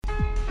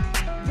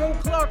bro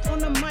Clarq on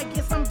the mic.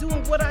 Yes, I'm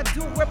doing what I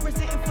do,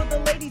 representing for the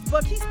ladies,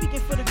 but he's speaking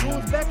for the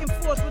goons. Back and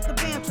forth with the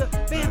banter.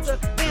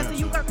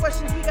 You got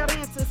questions, we got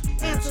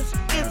answers.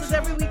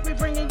 Every week we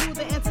bringing you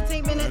the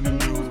entertainment and the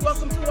news.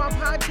 Welcome to our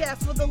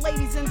podcast for the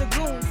ladies and the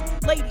goons.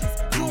 Ladies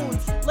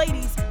Goons,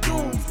 Ladies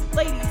Goons,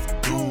 Ladies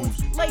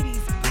Goons,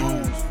 Ladies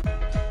Goons.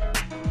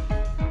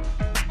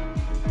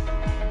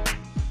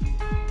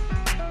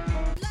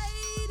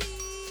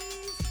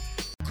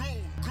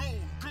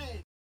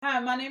 Hi,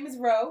 my name is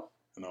Ro.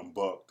 And I'm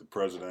Buck, the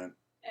president.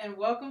 And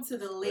welcome to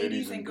the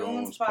Ladies and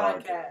Goons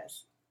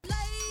Podcast.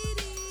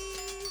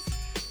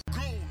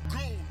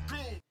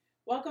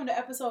 Welcome to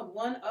episode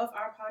 1 of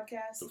our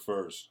podcast. The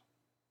first.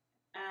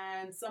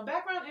 And some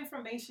background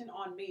information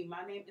on me.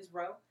 My name is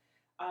Ro.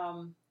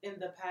 In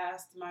the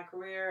past, my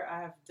career,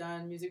 I have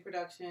done music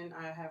production.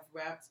 I have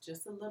rapped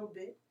just a little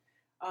bit.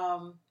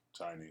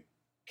 Tiny.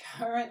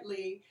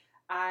 Currently,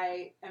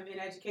 I am in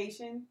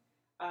education,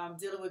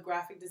 dealing with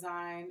graphic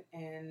design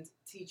and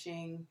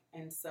teaching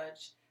and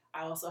such.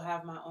 I also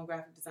have my own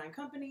graphic design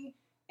company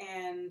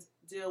and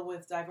deal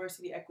with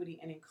diversity, equity,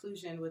 and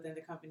inclusion within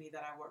the company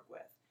that I work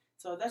with.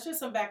 So that's just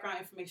some background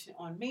information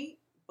on me,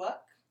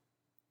 Buck.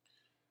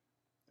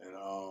 And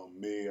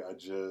me, I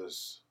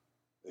just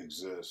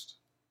exist.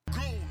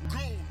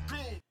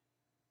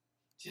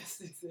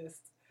 Just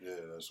exist. Yeah,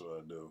 that's what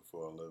I do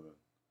for a living.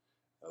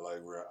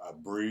 I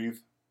breathe,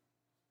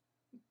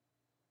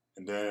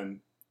 and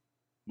then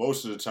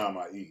most of the time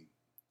I eat.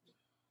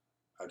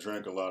 I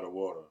drink a lot of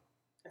water.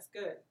 That's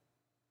good.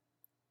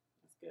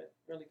 That's good.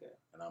 Really good.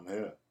 And I'm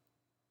here.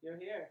 You're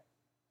here.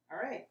 All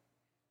right.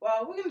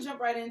 Well, we're going to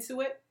jump right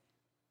into it.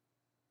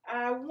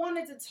 I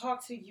wanted to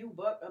talk to you,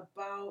 Buck,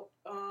 about,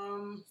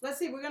 let's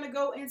see, we're going to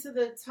go into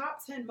the top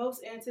 10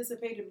 most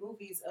anticipated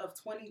movies of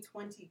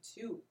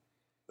 2022.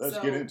 Let's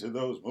get into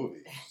those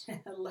movies.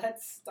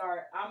 Let's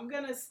start. I'm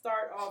going to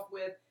start off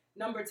with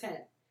number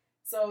 10.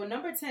 So,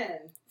 number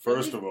 10.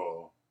 First of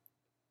all.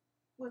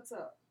 What's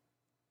up?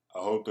 I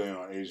hope they're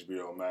on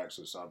HBO Max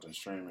or something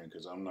streaming,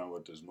 because I'm not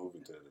with this movie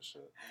theater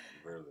shit.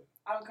 Really.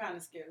 I'm kind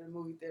of scared of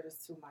movie theaters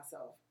too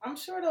myself. I'm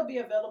sure they'll be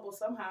available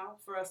somehow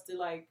for us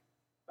to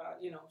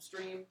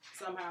stream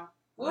somehow.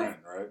 Rent,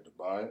 right? To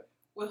buy it?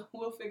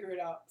 We'll figure it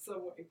out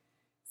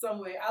some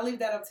way. I'll leave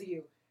that up to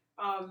you.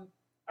 All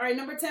right,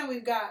 number 10,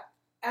 we've got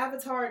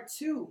Avatar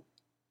 2,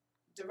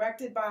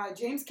 directed by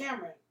James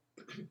Cameron,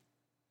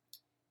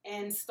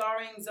 and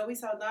starring Zoe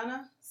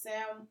Saldana,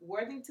 Sam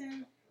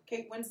Worthington,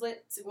 Kate Winslet,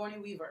 Sigourney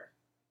Weaver.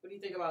 What do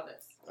you think about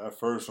this? That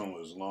first one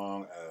was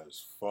long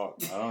as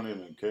fuck. I don't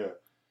even care.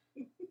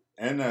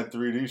 And that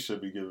 3D should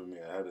be giving me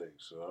a headache,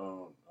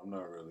 so I'm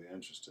not really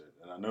interested.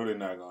 And I know they're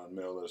not going to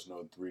mail us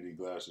no 3D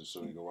glasses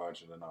so we can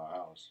watch it in our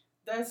house.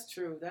 That's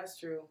true.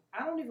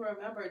 I don't even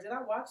remember. Did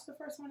I watch the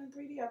first one in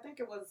 3D? I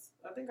think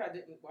I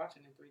didn't watch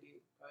it in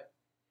 3D. But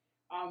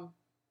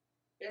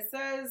it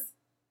says,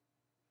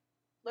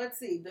 let's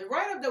see. The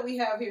write-up that we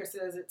have here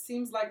says it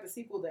seems like the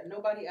sequel that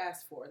nobody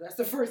asked for. That's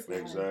the first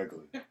thing.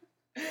 Exactly.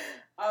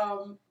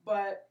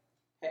 But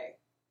hey.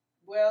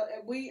 Well,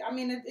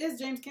 it is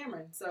James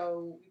Cameron,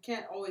 so you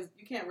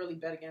can't really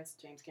bet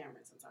against James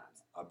Cameron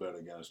sometimes. I bet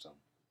against him.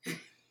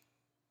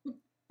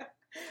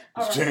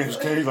 Right. James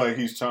Cameron, like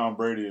he's Tom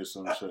Brady or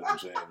some shit.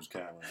 James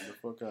Cameron, get the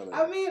fuck out of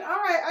here. I mean, all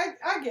right,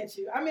 I get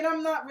you. I mean,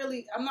 I'm not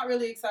really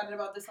excited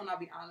about this one. I'll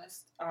be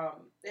honest.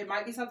 It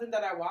might be something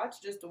that I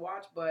watch just to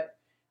watch, but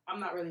I'm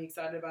not really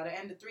excited about it.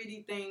 And the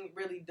 3D thing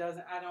really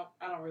doesn't. I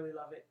don't really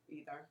love it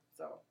either.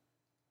 So,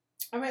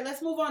 all right,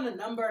 let's move on to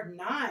number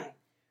 9.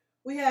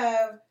 We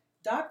have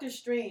Doctor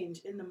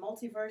Strange in the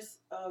Multiverse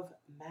of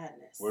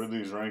Madness. What are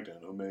these ranked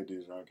in? Who made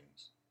these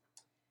rankings?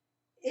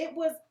 It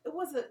was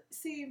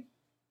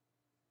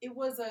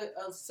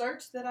a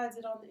search that I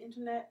did on the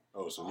internet.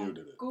 Oh, so you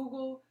did it.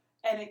 Google,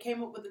 and it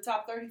came up with the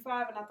top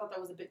 35, and I thought that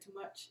was a bit too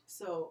much.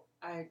 So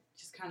I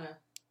just kind of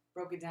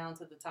broke it down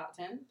to the top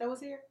 10 that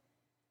was here.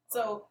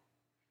 So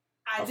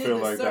I did feel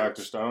the like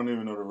search. I don't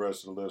even know the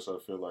rest of the list. I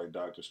feel like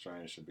Doctor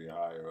Strange should be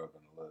higher up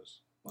in the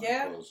list.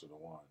 Yeah. Closer to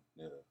 1.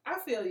 Yeah. I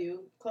feel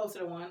you. Closer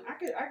to 1. I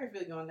could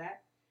feel you on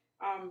that.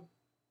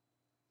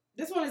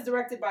 This one is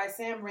directed by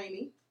Sam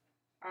Raimi.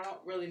 I don't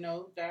really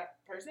know that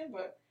person,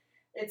 but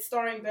it's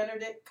starring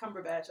Benedict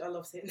Cumberbatch. I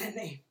love saying that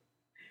name.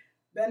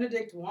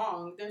 Benedict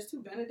Wong. There's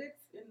 2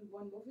 Benedicts in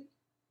one movie.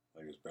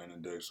 Like it's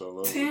Benedict all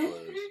over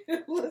the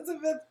place.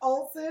 Elizabeth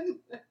Olsen.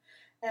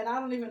 And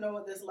I don't even know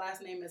what this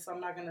last name is, so I'm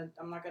not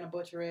gonna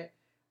butcher it.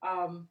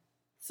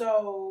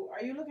 So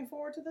are you looking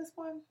forward to this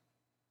one?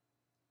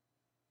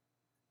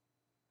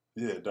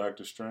 Yeah,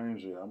 Doctor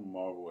Strange. Yeah, I'm a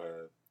Marvel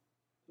head.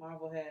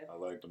 Marvel head. I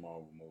like the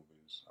Marvel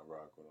movies. I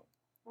rock with them.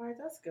 All right,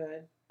 that's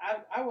good.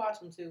 I watch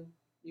them too.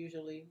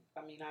 Usually,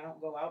 I mean, I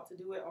don't go out to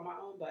do it on my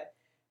own, but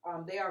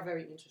they are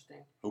very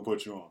interesting. Who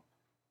put you on?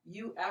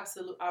 You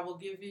absolutely. I will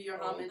give you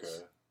your homage.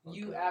 Okay.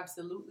 You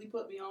absolutely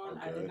put me on.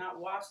 Okay. I did not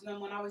watch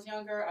them when I was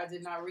younger. I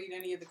did not read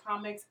any of the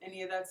comics,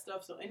 any of that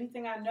stuff. So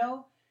anything I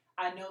know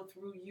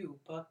through you,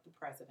 Buck the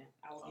President.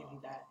 I will give you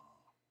that.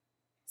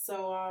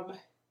 So,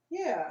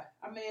 yeah,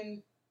 I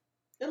mean,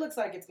 it looks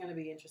like it's going to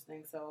be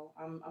interesting. So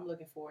I'm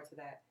looking forward to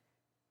that.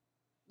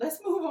 Let's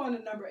move on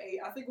to number 8.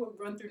 I think we'll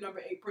run through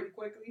number 8 pretty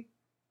quickly.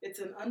 It's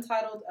an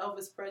untitled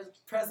Elvis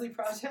Presley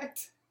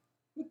project,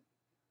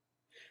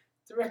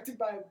 directed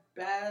by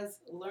Baz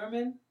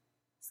Luhrmann,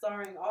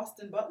 starring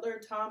Austin Butler,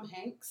 Tom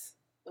Hanks,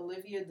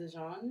 Olivia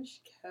DeJonge,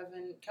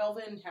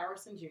 Kelvin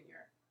Harrison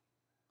Jr.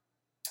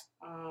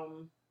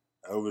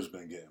 Elvis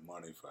been getting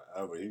money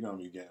forever. He gonna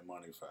be getting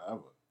money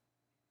forever.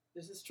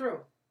 This is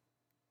true.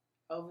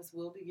 Elvis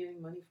will be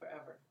getting money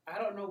forever. I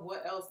don't know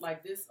what else,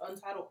 like this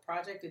untitled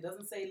project, it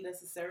doesn't say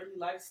necessarily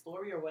life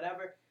story or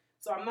whatever.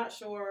 So I'm not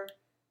sure,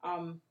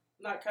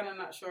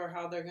 not sure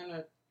how they're going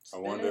to I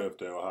wonder if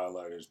they'll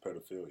highlight his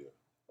pedophilia.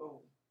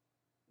 Oh,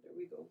 there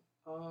we go.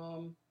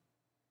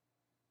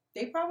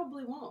 They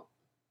probably won't.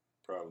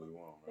 Probably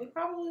won't, right? They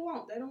probably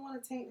won't. They don't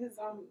want to taint his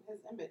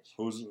image.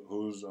 Who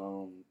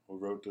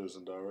wrote this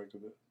and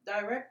directed it?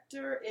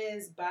 Director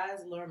is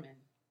Baz Luhrmann.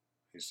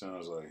 He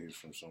sounds like he's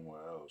from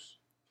somewhere else.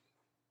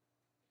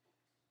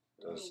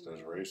 That's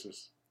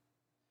racist?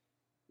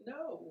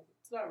 No,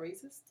 it's not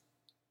racist.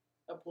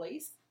 A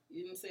place?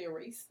 You didn't say a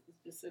race. It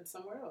just said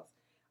somewhere else.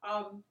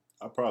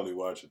 I'll probably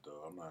watch it,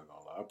 though. I'm not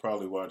going to lie. I'll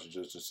probably watch it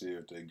just to see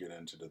if they get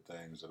into the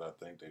things that I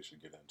think they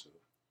should get into.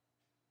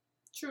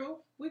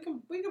 True. We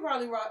can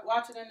probably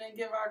watch it and then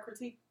give our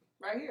critique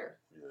right here.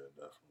 Yeah,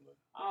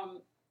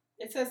 definitely.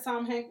 It says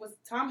Tom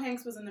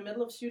Hanks was in the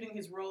middle of shooting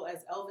his role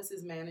as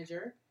Elvis's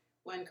manager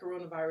when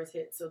coronavirus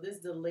hit. So this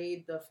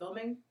delayed the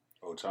filming.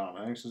 Oh, Tom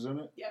Hanks is in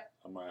it? Yep.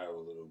 I might have a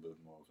little bit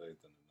more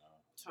faith in it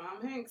now.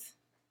 Tom Hanks.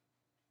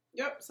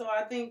 Yep. So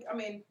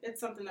it's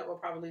something that we'll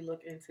probably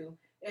look into.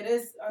 It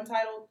is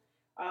untitled.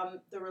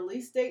 The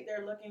release date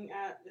they're looking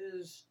at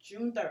is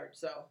June 3rd.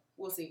 So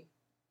we'll see.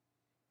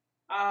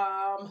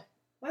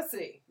 Let's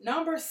see.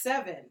 Number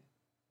 7.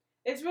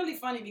 It's really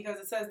funny because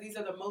it says these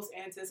are the most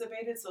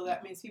anticipated. So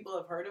that means people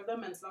have heard of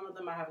them. And some of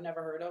them I have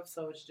never heard of.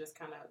 So it's just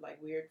kind of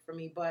like weird for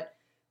me. But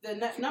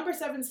the number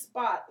 7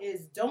 spot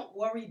is Don't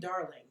Worry,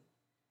 Darling.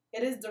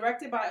 It is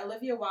directed by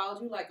Olivia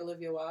Wilde. You like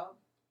Olivia Wilde.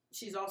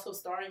 She's also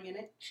starring in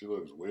it. She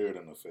looks weird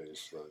in the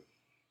face. Like,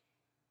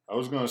 I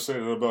was going to say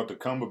that about the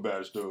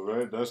Cumberbatch dude,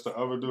 right? That's the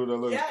other dude that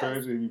looks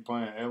crazy. He be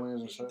playing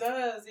aliens and shit. He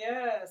does,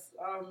 yes.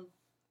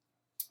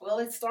 Well,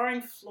 it's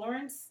starring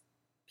Florence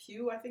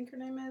Pugh, I think her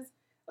name is.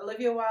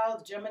 Olivia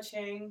Wilde, Gemma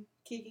Chang,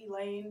 Kiki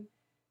Lane,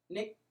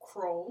 Nick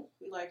Kroll,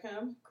 we like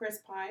him, Chris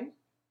Pine,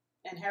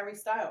 and Harry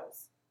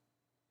Styles.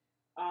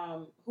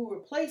 Who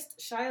replaced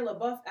Shia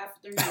LaBeouf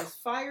after he was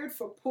fired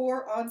for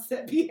poor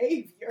on-set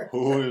behavior.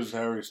 Who is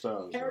Harry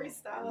Styles? Harry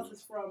Styles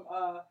is from,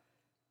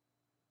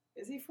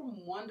 is he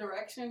from One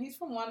Direction? He's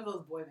from one of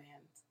those boy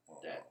bands.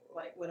 That,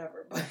 like,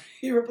 whatever. But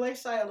he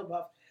replaced Shia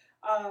LaBeouf.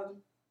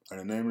 And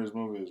the name of this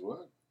movie is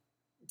what?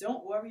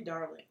 Don't Worry,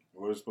 Darling.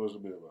 What is it supposed to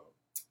be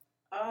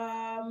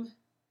about?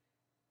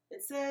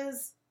 It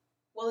says...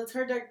 Well, it's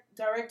her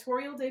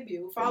directorial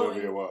debut.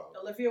 Olivia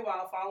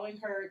Wilde, following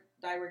her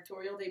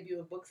directorial debut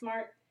of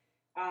Booksmart,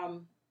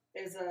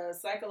 is a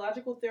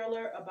psychological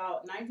thriller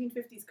about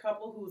 1950s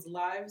couple whose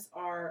lives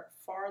are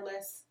far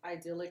less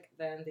idyllic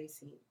than they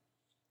seem.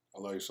 I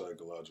like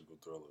psychological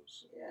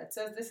thrillers. Yeah, it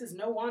says this is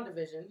no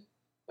WandaVision,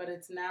 but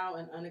it's now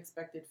an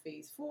unexpected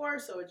phase 4,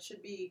 so it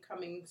should be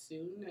coming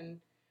soon.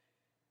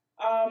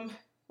 And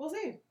we'll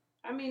see.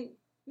 I mean,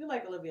 we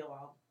like Olivia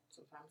Wilde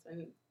sometimes,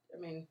 and I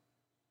mean.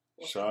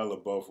 Shia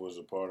LaBeouf was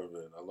a part of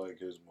it. I like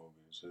his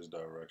movies, his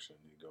direction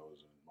he goes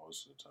in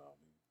most of the time.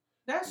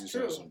 That's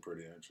true. He's in some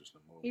pretty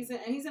interesting movies.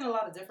 He's in a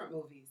lot of different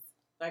movies.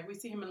 Like, we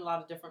see him in a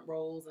lot of different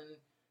roles, and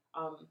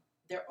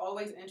they're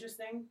always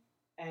interesting.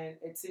 And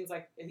it seems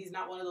like he's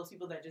not one of those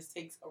people that just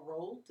takes a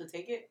role to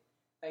take it.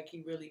 Like,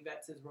 he really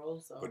vets his role.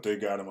 So, but they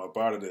got him up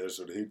out of there,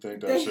 so did he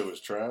think that shit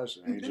was trash,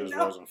 and he just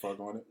wasn't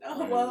fucking with it?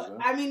 No, well,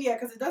 I mean, yeah,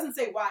 because it doesn't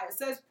say why. It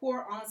says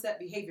poor on-set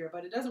behavior,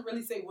 but it doesn't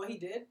really say what he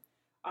did.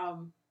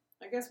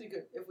 I guess we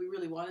could, if we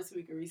really wanted to,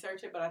 we could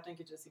research it, but I think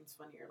it just seems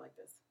funnier like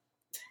this.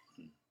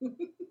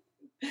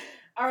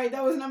 All right,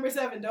 that was number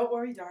 7. Don't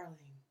Worry, Darling.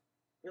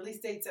 Release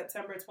date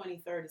September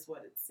 23rd is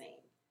what it's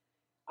saying.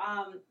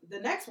 The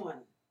next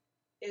one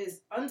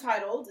is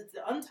untitled. It's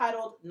the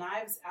untitled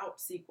Knives Out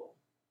sequel.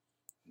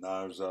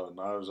 Knives Out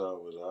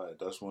was alright.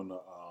 That's when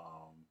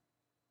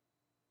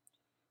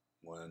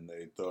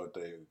they thought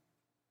they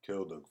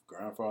killed the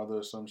grandfather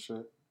or some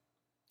shit.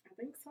 I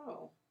think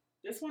so.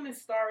 This one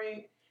is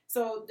starring.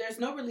 So there's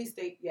no release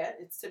date yet.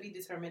 It's to be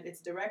determined.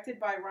 It's directed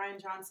by Ryan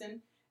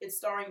Johnson. It's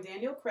starring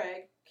Daniel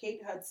Craig,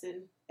 Kate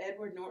Hudson,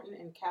 Edward Norton,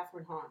 and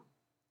Catherine Hahn.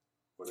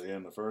 Were they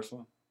in the first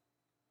one?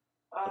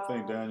 I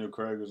think Daniel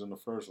Craig was in the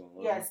first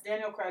one. Yes,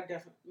 Daniel Craig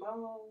definitely.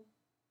 Well,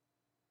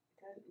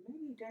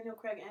 maybe Daniel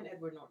Craig and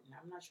Edward Norton.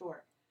 I'm not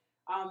sure.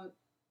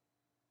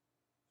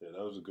 Yeah,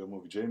 that was a good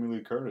movie. Jamie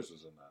Lee Curtis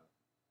was in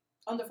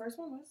that. On the first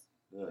one was?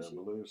 Yeah, I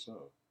believe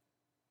so.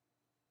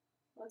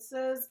 It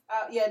says,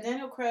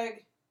 Daniel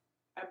Craig,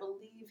 I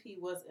believe he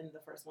was in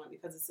the first one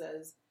because it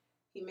says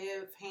he may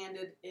have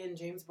handed in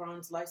James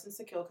Bond's License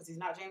to Kill because he's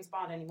not James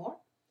Bond anymore.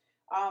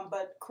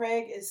 But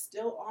Craig is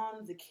still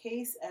on the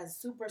case as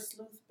super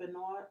sleuth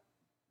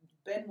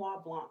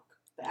Benoit Blanc.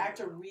 The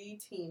actor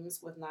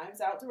re-teams with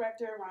Knives Out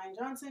director Rian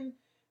Johnson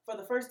for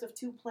the first of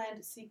 2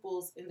 planned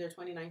sequels in their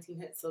 2019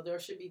 hit. So there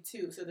should be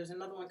 2. So there's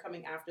another one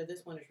coming after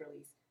this one is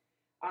released,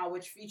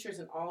 which features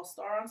an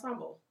all-star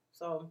ensemble.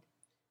 So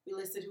we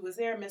listed who was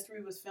there.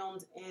 Mystery was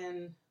filmed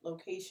in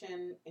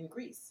location in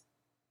Greece.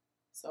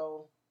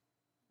 So,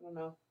 I don't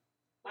know.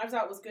 Knives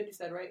Out was good, you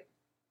said, right?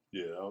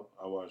 Yeah,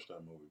 I watched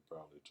that movie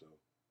probably too.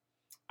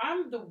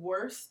 I'm the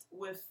worst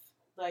with,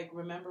 like,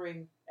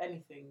 remembering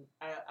anything,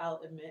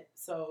 I'll admit.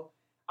 So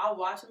I'll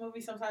watch a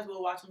movie. Sometimes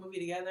we'll watch a movie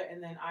together,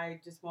 and then I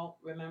just won't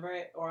remember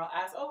it. Or I'll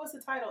ask, oh, what's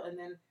the title? And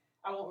then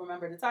I won't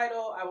remember the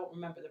title. I won't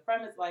remember the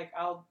premise. Like,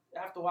 I'll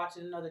have to watch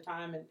it another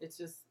time, and it's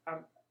just,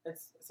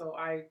 so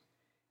I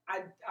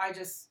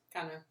just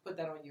kind of put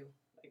that on you.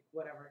 Like,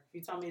 whatever. If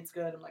you tell me it's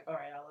good, I'm like, all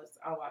right,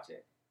 I'll watch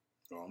it.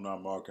 Well, I'm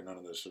not marking none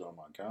of this shit on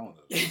my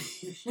calendar.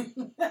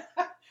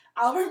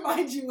 I'll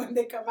remind you when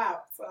they come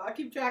out. So I'll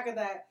keep track of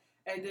that,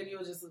 and then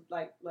you'll just,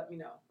 like, let me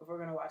know if we're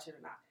going to watch it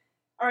or not.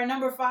 All right,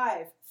 number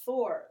 5,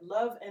 Thor,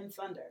 Love and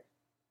Thunder.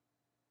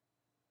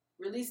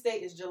 Release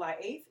date is July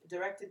 8th,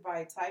 directed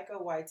by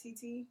Taika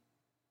Waititi.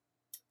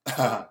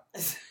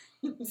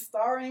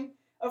 Starring,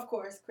 of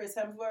course, Chris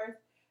Hemsworth,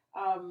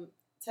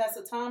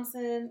 Tessa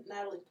Thompson,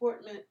 Natalie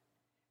Portman,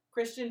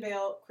 Christian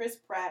Bale, Chris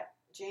Pratt,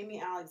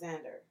 Jamie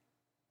Alexander.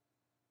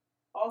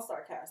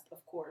 All-star cast,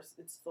 of course.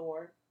 It's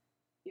Thor.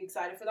 You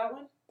excited for that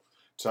one?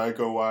 Taika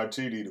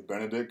Waititi, the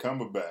Benedict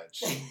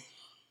Cumberbatch.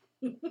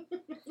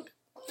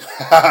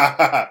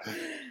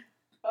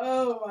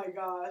 Oh my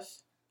gosh.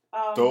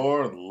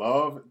 Thor,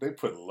 love. They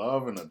put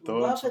love in the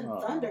Thor. Love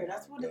and Thunder.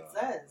 That's what it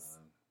says.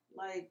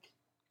 Man. Like,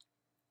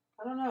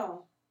 I don't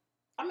know.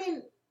 I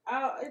mean,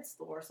 it's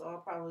Thor, so I'll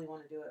probably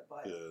want to do it.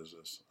 But yeah, it's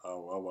just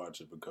I'll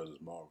watch it because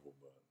it's Marvel.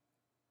 But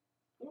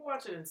we'll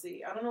watch it and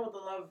see. I don't know what the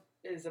love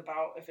is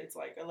about. If it's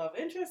like a love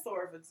interest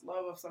or if it's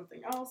love of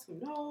something else. Who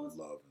knows?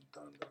 Love and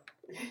Thunder.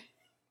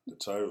 The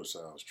title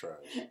sounds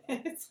trash.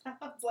 It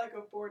sounds like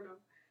a porno.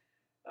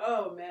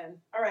 Oh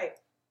man. All right.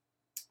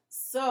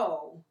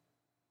 So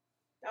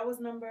that was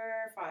number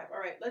 5. All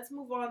right, let's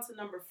move on to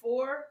number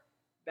 4,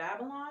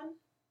 Babylon,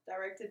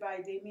 directed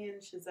by Damien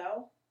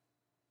Chazelle.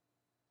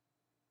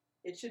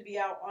 It should be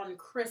out on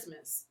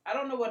Christmas. I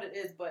don't know what it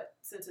is, but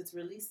since it's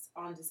released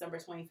on December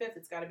 25th,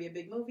 it's got to be a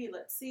big movie.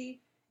 Let's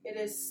see. It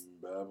is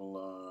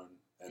Babylon,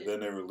 and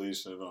then they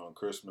release it on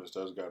Christmas.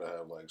 That's got to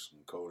have like some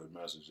coded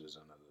messages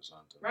in it or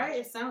something. Right?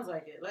 It sounds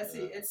like it. Let's see.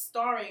 It's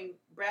starring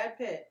Brad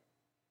Pitt,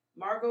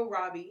 Margot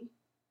Robbie,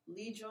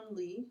 Lee Jun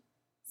Lee.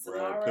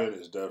 Brad Pitt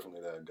is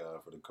definitely that guy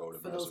for the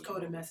coded messages. For those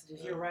coded messages,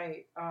 yeah. You're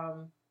right.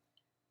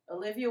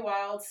 Olivia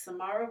Wilde,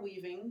 Samara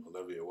Weaving.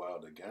 Olivia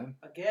Wilde again?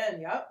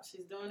 Again, yep.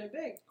 She's doing it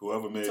big.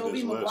 Whoever made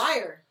Tobey this Maguire.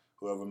 list.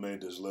 Whoever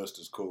made this list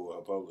is cool with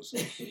her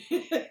publicist.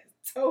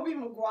 Tobey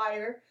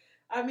Maguire.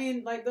 I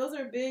mean, like, those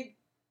are big.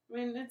 I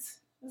mean, it's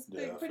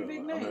big, pretty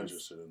big names. I'm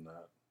interested in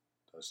that.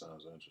 That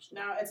sounds interesting.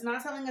 Now, it's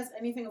not telling us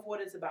anything of what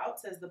it's about. It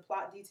says the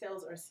plot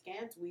details are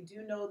scant. We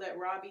do know that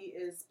Robbie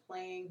is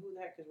playing, who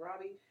the heck is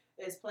Robbie?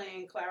 Is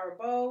playing Clara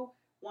Bow,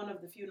 one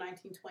of the few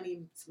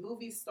 1920s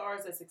movie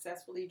stars that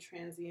successfully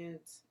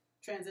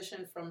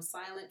transitioned from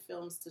silent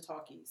films to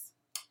talkies.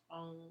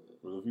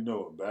 Well, if you know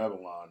what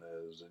Babylon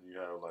is, and you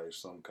have like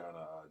some kind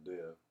of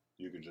idea,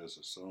 you could just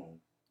assume.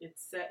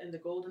 It's set in the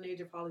golden age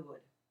of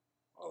Hollywood.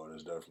 Oh,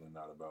 it's definitely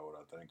not about what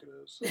I think it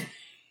is.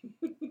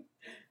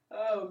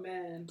 Oh,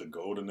 man. The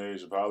golden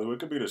age of Hollywood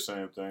could be the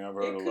same thing. I've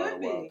heard a lot of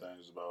wild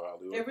things about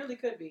Hollywood. It really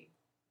could be.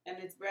 And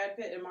it's Brad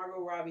Pitt and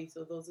Margot Robbie,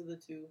 so those are the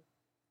 2.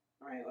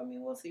 All right, I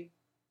mean, we'll see.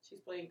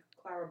 She's playing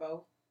Clara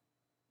Bow.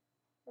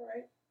 All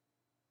right.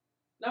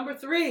 Number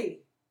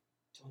 3.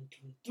 Dun,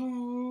 dun,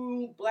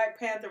 dun. Black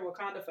Panther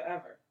Wakanda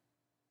Forever.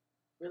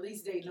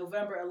 Release date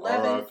November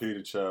 11th. R.I.P.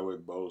 to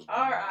Chadwick Boseman.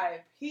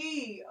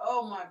 R.I.P.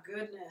 Oh, my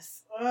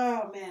goodness.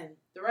 Oh, man.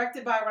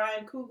 Directed by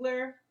Ryan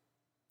Coogler.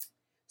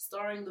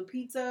 Starring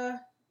Lupita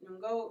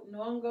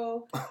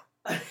Nyong'o.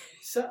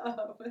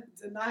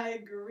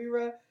 Denai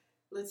Guerrera.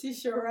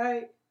 Letitia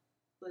Wright.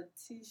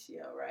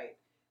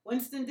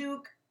 Winston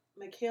Duke,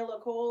 Michaela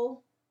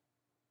Cole.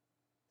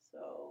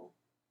 So,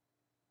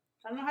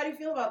 I don't know. How do you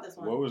feel about this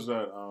one? What was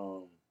that,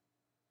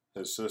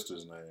 his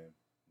sister's name?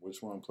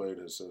 Which one played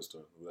his sister?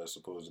 That's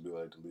supposed to be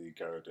like the lead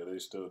character. Are they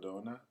still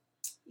doing that?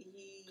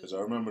 Because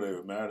I remember they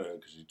were mad at her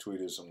because she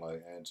tweeted some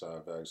like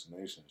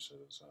anti-vaccination shit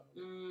or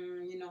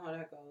something. You know how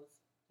that goes.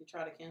 They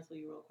try to cancel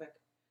you real quick.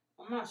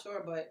 I'm not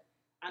sure, but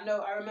I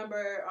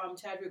remember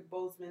Chadwick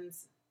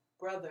Boseman's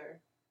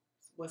brother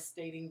was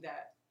stating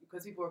that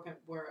because people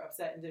were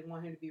upset and didn't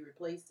want him to be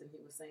replaced, and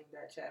he was saying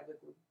that Chadwick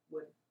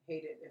would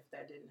hate it if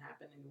that didn't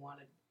happen, and he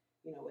wanted,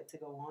 it to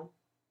go on.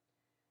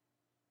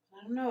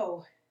 I don't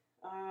know.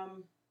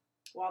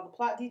 While the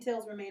plot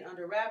details remain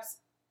under wraps,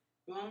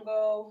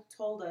 Nyong'o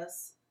told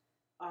us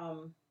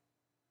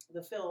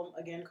the film,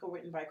 again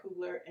co-written by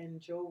Coogler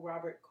and Joe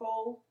Robert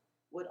Cole,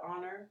 would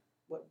honor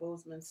what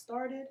Boseman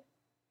started.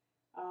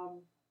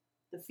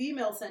 The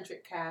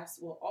female-centric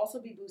cast will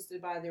also be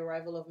boosted by the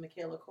arrival of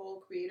Michaela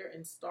Cole, creator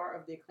and star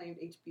of the acclaimed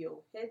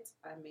HBO hit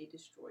I May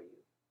Destroy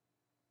You.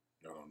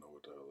 I don't know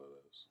what the hell that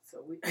is.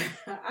 So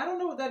I don't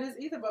know what that is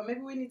either, but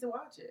maybe we need to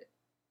watch it.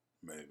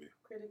 Maybe.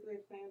 Critically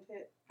acclaimed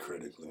hit.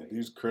 Critically.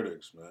 These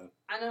critics, man.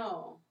 I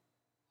know.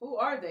 Who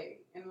are they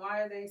and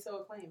why are they so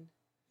acclaimed?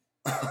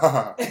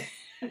 I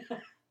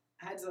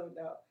don't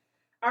know.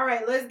 All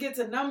right, let's get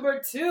to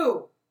number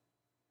 2.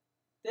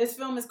 This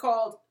film is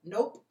called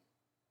Nope.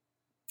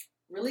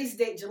 Release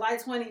date July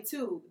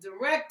 22.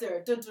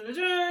 Director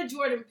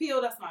Jordan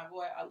Peele. That's my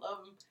boy. I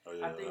love him. Oh,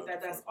 yeah, I think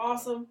that's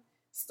awesome.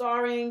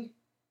 Starring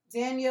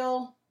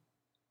Daniel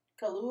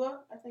Kaluuya.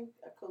 I think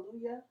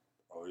Kaluuya.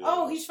 Oh, yeah.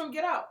 Oh, he's from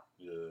Get Out.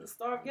 Yeah. The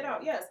star of Get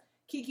Out. Yes.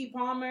 Keke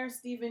Palmer,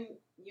 Stephen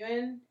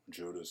Yeun,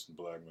 Judas and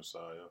Black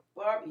Messiah.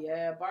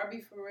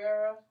 Barbie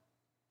Ferreira.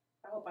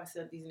 I hope I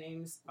said these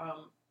names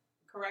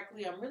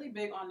correctly. I'm really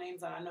big on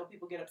names, and I know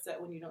people get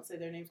upset when you don't say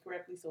their names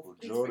correctly. So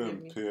please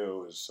Jordan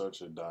Peele is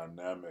such a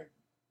dynamic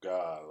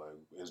guy.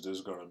 Like, is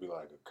this going to be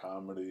like a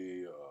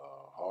comedy,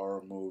 a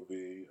horror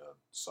movie, a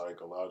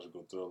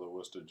psychological thriller?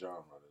 What's the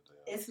genre that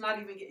they have? It's not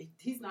even.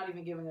 He's not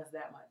even giving us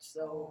that much.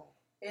 So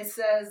it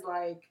says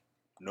like.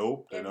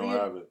 Nope, they don't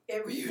have it.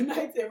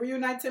 It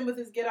reunites him with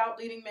his Get Out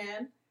leading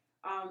man.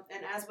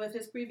 And as with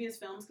his previous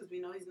films, because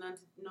we know he's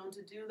known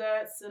to do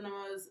that,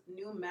 cinema's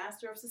new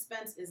master of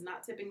suspense is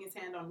not tipping his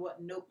hand on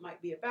what Nope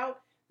might be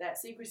about. That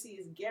secrecy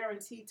is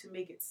guaranteed to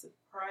make it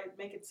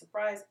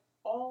surprise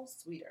all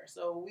sweeter.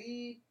 So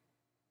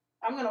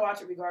I'm gonna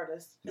watch it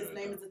regardless. His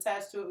name is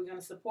attached to it. We're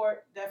gonna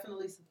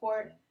definitely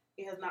support.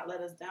 He has not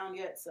let us down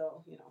yet,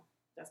 so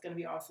that's gonna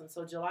be awesome.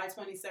 So July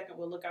 22nd,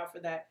 we'll look out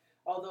for that.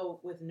 Although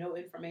with no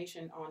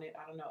information on it,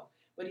 I don't know.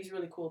 But he's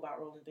really cool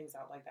about rolling things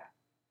out like that.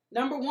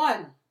 Number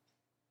 1.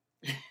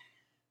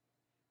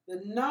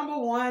 The number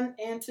 1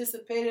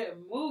 anticipated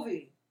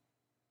movie.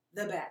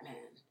 The Batman.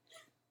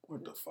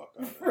 What the fuck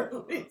out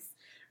of here?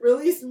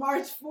 Released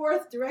March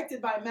 4th,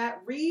 directed by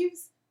Matt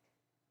Reeves.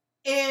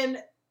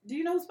 And do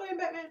you know who's playing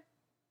Batman?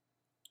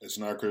 It's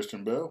not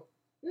Christian Bale?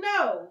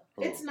 No,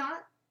 it's not.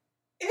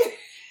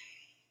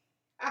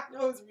 I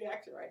know his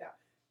reaction right now.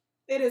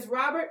 It is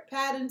Robert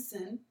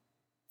Pattinson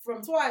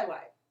from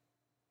Twilight.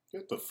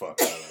 Get the fuck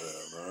out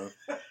of there,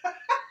 man.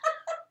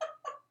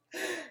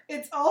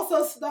 It's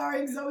also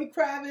starring Zoe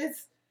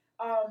Kravitz,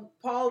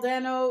 Paul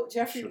Dano,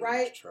 Jeffrey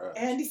Wright,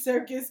 Andy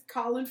Serkis,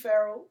 Colin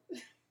Farrell.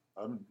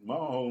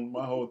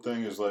 My whole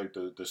thing is like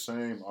the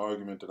same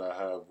argument that I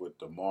have with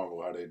the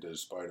Marvel, how they did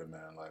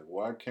Spider-Man. Like,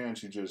 why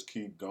can't you just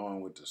keep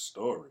going with the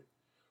story?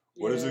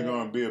 What is it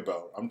going to be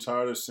about? I'm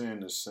tired of seeing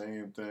the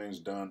same things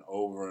done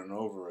over and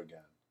over again.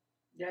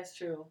 That's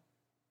true.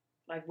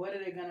 Like, what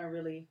are they going to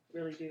really,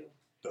 really do?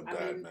 The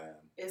Batman.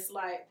 It's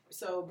like,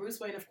 so Bruce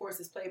Wayne, of course,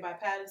 is played by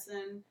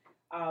Pattinson.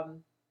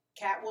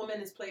 Catwoman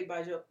is played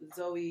by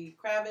Zoe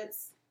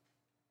Kravitz.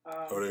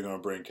 They're going to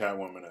bring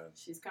Catwoman in.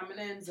 She's coming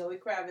in, Zoe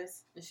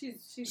Kravitz. And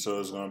she's so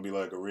it's going to be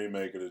like a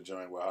remake of the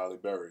joint with Halle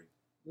Berry.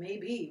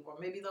 Maybe. Or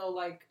maybe they'll,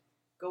 like,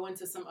 go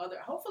into some other...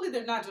 Hopefully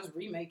they're not just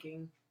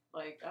remaking.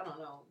 Like, I don't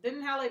know.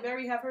 Didn't Halle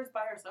Berry have hers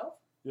by herself?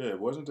 Yeah,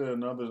 wasn't there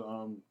another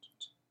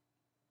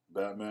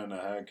Batman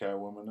that had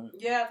Catwoman in it?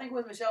 Yeah, I think it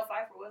was Michelle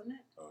Pfeiffer, wasn't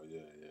it? Oh, yeah,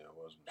 it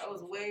was Michelle That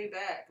was way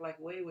back. Like,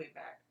 way, way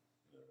back.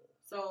 Yeah.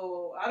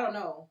 So, I don't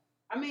know.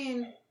 I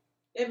mean,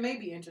 it may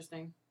be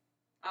interesting.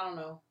 I don't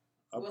know.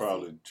 I'll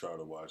probably try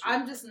to watch it.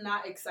 I'm just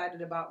not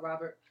excited about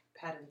Robert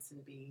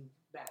Pattinson being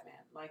Batman.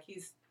 Like,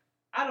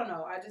 I don't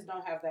know. I just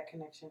don't have that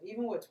connection.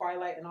 Even with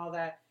Twilight and all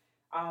that,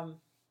 I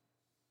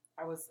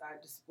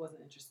just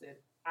wasn't interested.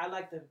 I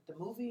liked the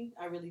movie.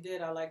 I really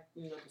did. I liked,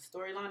 the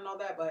storyline and all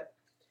that, but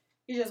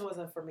he just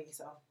wasn't for me,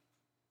 so.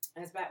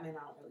 As Batman,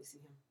 I don't really see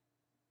him.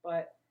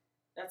 But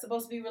that's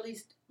supposed to be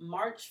released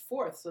March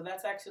 4th, so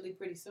that's actually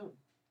pretty soon.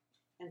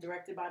 And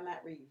directed by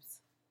Matt Reeves.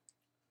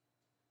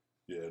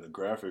 Yeah, the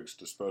graphics,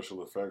 the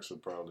special effects will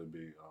probably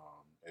be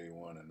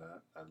A1 in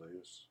that, at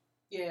least.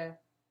 Yeah,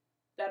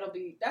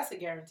 that's a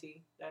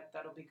guarantee.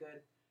 That'll be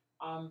good.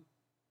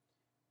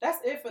 That's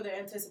it for the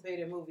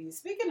anticipated movies.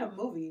 Speaking of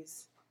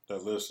movies.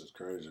 That list is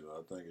crazy, though.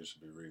 I think it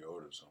should be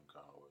reordered some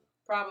kind of way.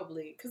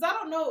 Probably. Because I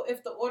don't know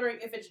if the ordering,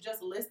 if it's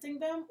just listing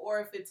them or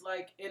if it's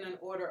like in an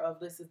order of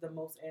this is the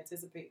most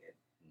anticipated.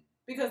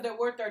 Because there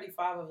were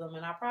 35 of them,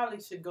 and I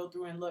probably should go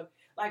through and look.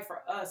 Like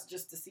for us,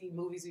 just to see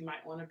movies we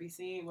might want to be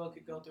seeing, we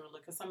could go through and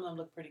look. Because some of them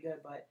look pretty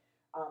good, but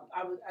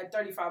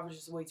 35 was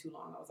just way too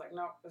long. I was like,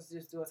 no, let's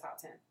just do a top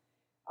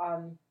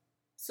 10.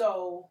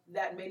 So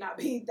that may not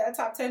be, that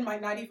top 10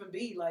 might not even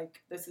be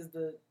like, this is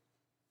the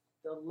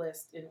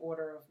list in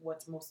order of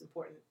what's most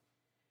important.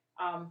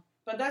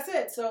 But that's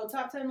it. So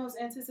top 10 most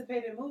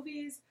anticipated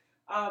movies.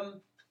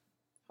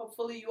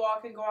 Hopefully you all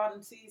can go out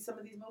and see some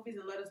of these movies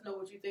and let us know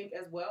what you think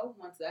as well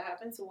once that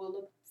happens. So we'll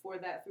look for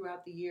that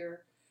throughout the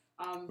year.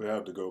 We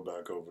have to go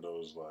back over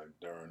those like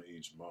during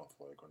each month,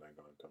 like when they're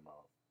going to come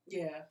out.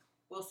 Yeah,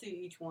 we'll see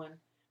each one.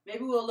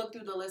 Maybe we'll look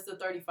through the list of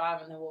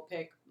 35 and then we'll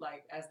pick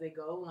like as they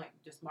go, like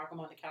just mark them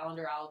on the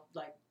calendar. I'll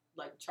like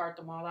chart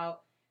them all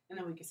out and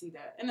then we can see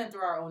that. And then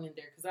throw our own in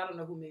there because I don't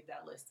know who made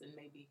that list and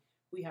maybe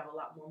we have a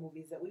lot more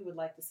movies that we would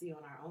like to see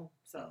on our own.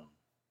 So,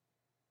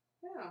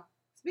 yeah.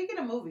 Speaking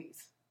of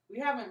movies, we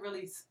haven't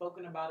really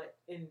spoken about it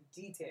in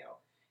detail.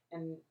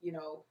 And,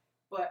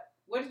 but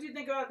what did you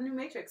think about the new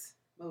Matrix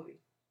movie?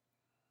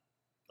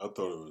 I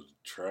thought it was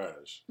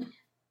trash.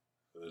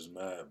 It was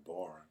mad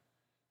boring.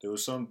 There were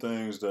some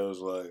things that was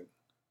like,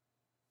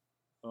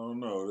 I don't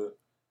know.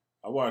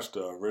 I watched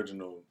the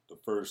original, the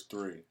first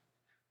 3,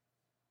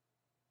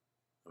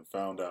 and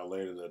found out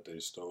later that they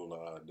stole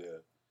the idea.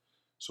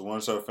 So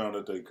once I found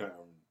that they kind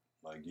of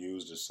like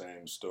used the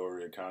same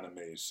story, it kind of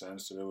made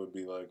sense that it would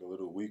be like a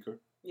little weaker.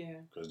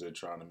 Yeah. Because they're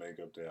trying to make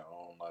up their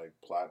own like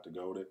plot to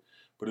go with it.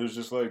 But it was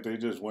just like they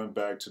just went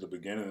back to the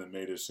beginning and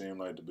made it seem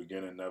like the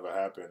beginning never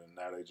happened, and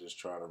now they just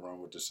try to run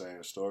with the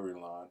same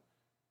storyline.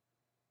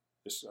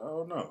 I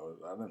don't know.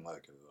 I didn't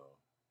like it at all.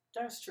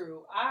 That's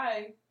true.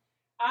 I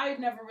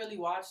never really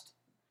watched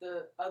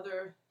the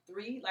other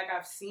 3. Like,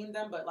 I've seen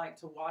them, but like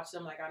to watch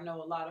them, like I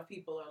know a lot of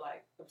people are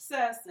like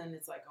obsessed, and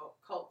it's like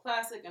a cult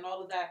classic and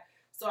all of that.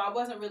 So I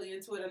wasn't really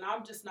into it, and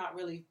I'm just not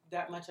really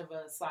that much of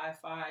a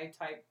sci-fi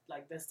type,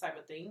 like this type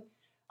of thing.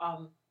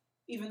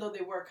 Even though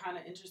they were kind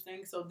of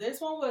interesting. So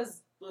this one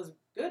was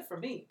good for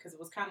me because it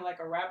was kind of like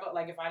a wrap up.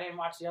 Like if I didn't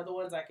watch the other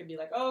ones, I could be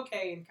like, oh,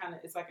 okay, and kind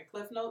of it's like a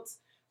Cliff Notes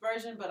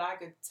version. But I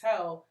could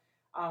tell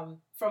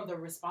from the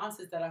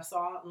responses that I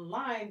saw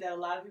online that a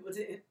lot of people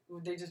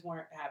they just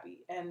weren't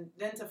happy. And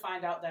then to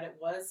find out that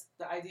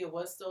the idea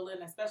was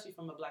stolen, especially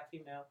from a Black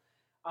female.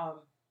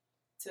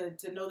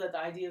 To know that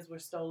the ideas were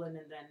stolen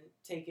and then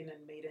taken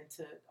and made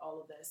into all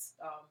of this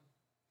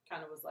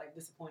kind of was like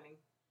disappointing.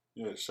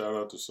 Yeah, shout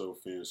out to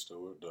Sophia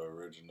Stewart, the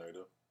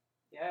originator.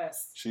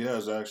 Yes. She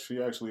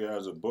actually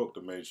has a book,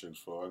 The Matrix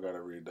 4. I gotta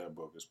read that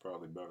book. It's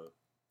probably better.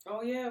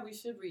 Oh yeah, we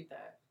should read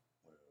that.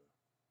 Yeah.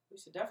 We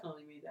should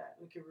definitely read that.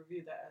 We could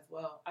review that as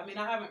well. I mean,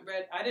 I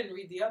didn't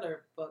read the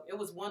other book. It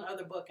was one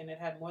other book and it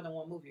had more than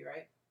one movie,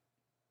 right?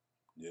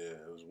 Yeah,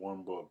 it was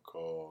one book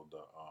called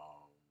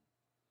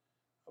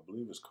I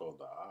believe it's called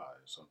The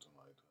Eye, something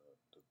like that.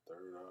 The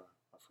Third Eye.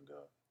 I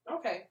forgot.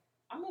 Okay.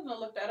 I'm gonna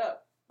look that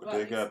up. But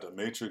they got the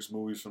Matrix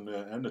movies from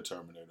there and the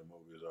Terminator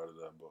movies out of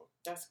that book.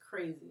 That's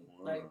crazy.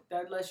 Wow. Like,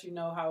 that lets you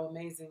know how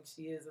amazing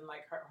she is and,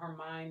 like, her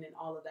mind and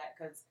all of that.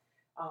 Because,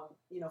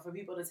 for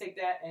people to take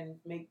that and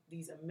make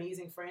these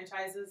amazing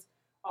franchises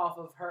off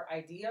of her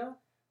idea,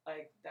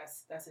 like,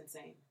 that's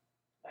insane.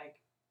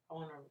 Like, I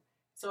want to...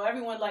 So,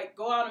 everyone, like,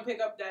 go out and pick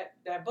up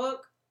that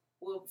book.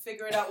 We'll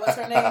figure it out. What's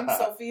her name?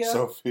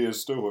 Sophia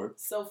Stewart.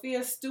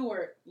 Sophia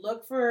Stewart.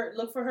 Look for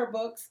her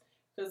books.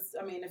 Because,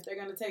 I mean, if they're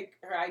going to take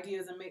her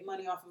ideas and make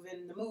money off of it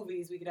in the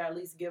movies, we could at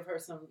least give her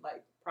some,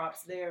 like,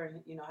 props there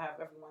and, have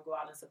everyone go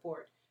out and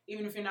support.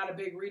 Even if you're not a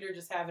big reader,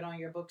 just have it on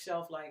your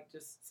bookshelf, like,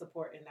 just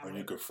support in that way. And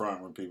you can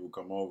front when people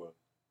come over.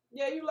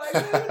 Yeah, you like,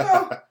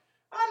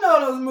 I know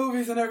those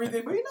movies and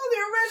everything, but the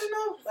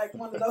original? Like,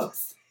 one of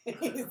those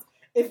things,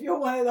 if you're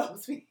one of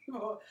those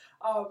people.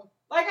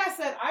 Like I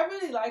said, I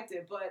really liked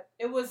it, but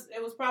it was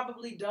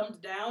probably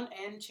dumbed down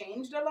and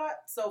changed a lot.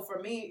 So, for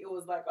me, it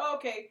was like, oh,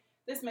 okay,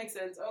 this makes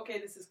sense. Okay,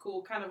 this is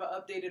cool. Kind of an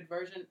updated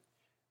version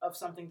of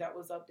something that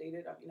was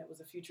updated. I mean, it was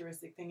a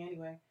futuristic thing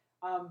anyway.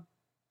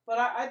 But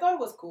I thought it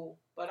was cool.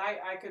 But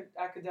I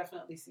could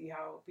definitely see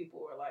how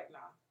people were like, nah,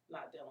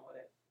 not dealing with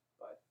it.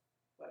 But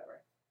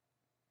whatever.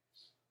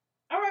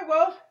 All right,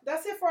 well,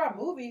 that's it for our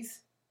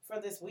movies for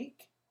this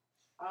week.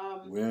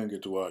 We didn't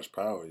get to watch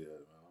Power yet, man.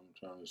 I'm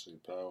trying to see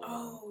Power.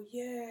 Oh,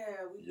 yeah.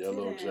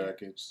 Yellow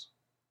Jackets.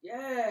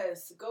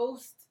 Yes.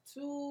 Ghost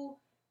 2,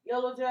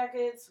 Yellow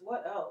Jackets.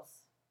 What else?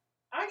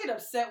 I get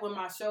upset when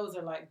my shows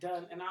are, like,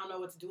 done, and I don't know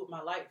what to do with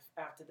my life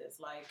after this.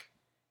 Like,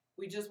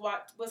 we just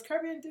watched... Was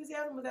Curb Your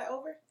Enthusiasm, was that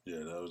over?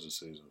 Yeah, that was the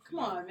season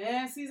finale. Come on,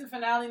 man. Season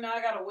finale. Now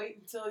I gotta wait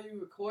until you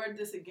record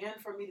this again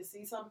for me to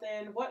see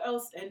something. What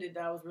else ended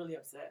that I was really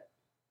upset?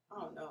 I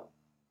don't know.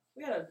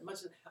 We had a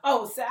bunch of...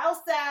 Oh,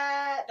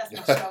 Southside! That's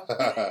my show.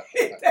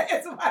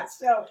 That's my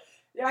show.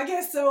 Yeah, I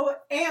get so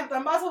amped.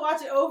 I'm about to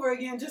watch it over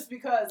again just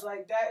because,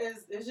 like,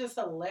 it's just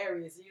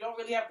hilarious. You don't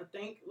really have to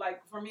think.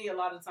 Like, for me, a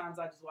lot of times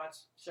I just watch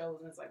shows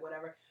and it's like,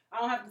 whatever. I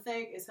don't have to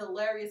think. It's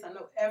hilarious. I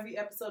know every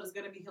episode is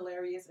going to be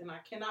hilarious, and I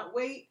cannot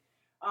wait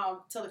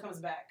till it comes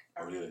back.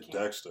 I really can't.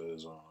 Dexter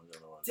is on. I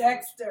gotta watch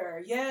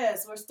Dexter,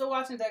 yes. We're still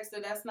watching Dexter.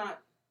 That's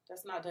not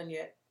done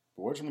yet.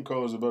 But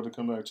whatchamacallit is about to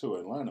come back too,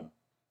 Atlanta.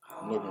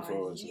 I'm looking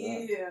forward to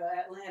that. Yeah,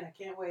 Atlanta.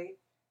 Can't wait.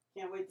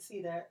 Can't wait to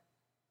see that.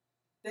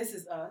 This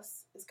Is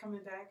Us is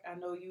coming back. I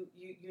know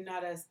you're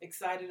not as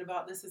excited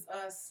about This Is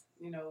Us.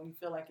 You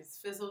feel like it's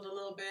fizzled a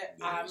little bit.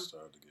 Yeah, it's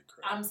starting to get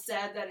crazy. I'm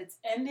sad that it's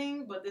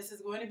ending, but this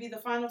is going to be the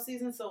final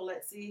season, so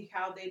let's see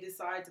how they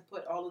decide to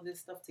put all of this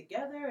stuff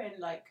together and,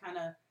 like, kind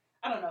of,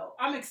 I don't know.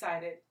 I'm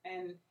excited,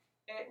 and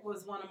it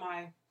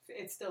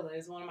still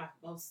is one of my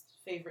most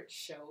favorite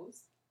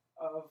shows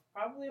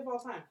probably of all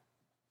time.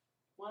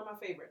 One of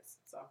my favorites,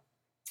 so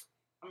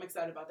I'm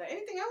excited about that.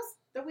 Anything else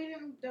that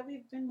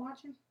we've been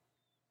watching?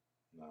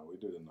 No, we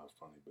did enough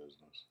funny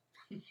business.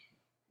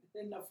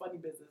 Enough funny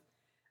business.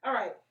 All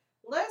right,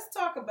 let's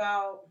talk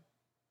about...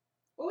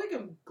 Well, we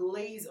can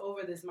glaze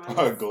over this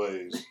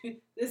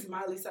this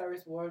Miley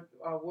Cyrus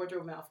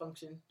wardrobe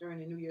malfunction during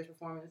the New Year's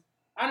performance.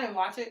 I didn't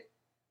watch it,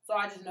 so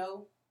I just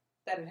know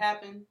that it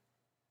happened.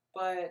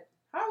 But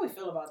how do we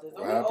feel about this?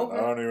 What happened?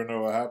 I don't even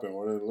know what happened.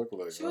 What did it look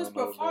like? She was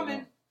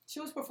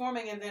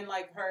performing, and then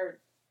like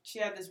she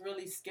had this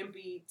really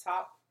skimpy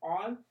top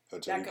on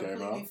that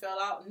completely fell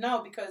out.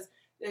 No, because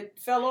it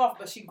fell off,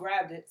 but she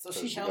grabbed it, so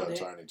she held it.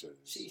 Tiny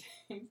titties.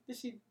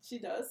 She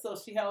does. So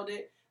she held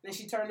it. Then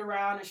she turned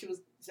around and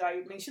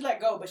she let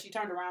go, but she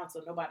turned around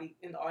so nobody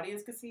in the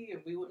audience could see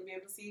and we wouldn't be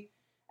able to see.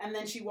 And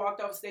then she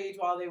walked off stage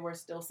while they were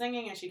still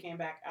singing, and she came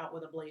back out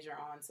with a blazer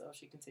on, so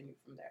she continued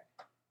from there.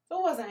 So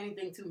it wasn't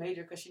anything too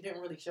major because she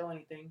didn't really show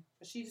anything.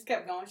 But she just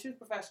kept going. She was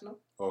professional.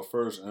 Well,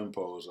 first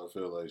impulse, I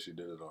feel like she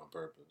did it on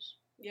purpose.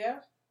 Yeah.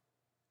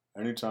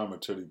 Anytime a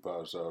titty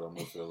pops out, I'm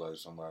going to feel like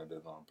somebody did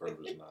it on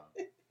purpose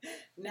now.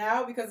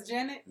 Now? Because of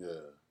Janet?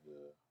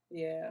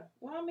 Yeah.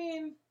 Well, I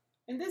mean,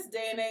 in this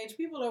day and age,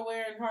 people are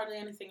wearing hardly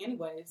anything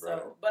anyway. So,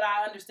 right. But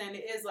I understand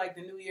it is like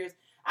the New Year's.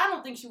 I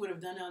don't think she would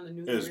have done it on the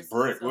New Year's. It's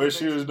brick. Where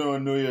she was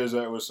doing New Year's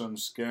at with some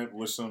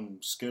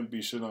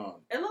skimpy shit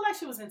on. It looked like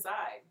she was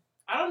inside.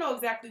 I don't know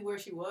exactly where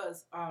she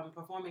was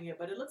performing it,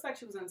 but it looks like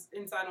she was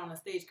inside on a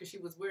stage because she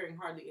was wearing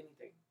hardly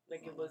anything.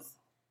 Like it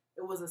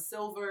was a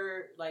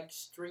silver, like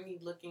stringy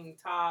looking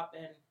top,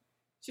 and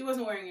she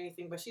wasn't wearing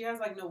anything. But she has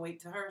like no weight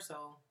to her,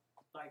 so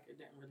like it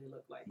didn't really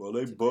look like. Well,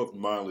 they booked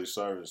Miley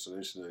Cyrus, so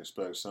they should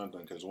expect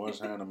something. Because once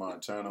Hannah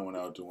Montana went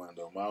out the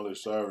window, Miley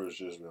Cyrus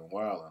just been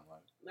wilding.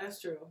 Like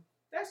that's true.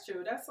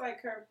 That's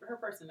like her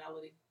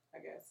personality, I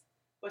guess.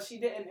 But she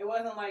didn't. It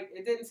wasn't like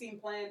it didn't seem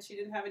planned. She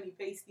didn't have any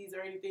pasties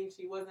or anything.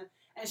 She wasn't,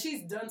 and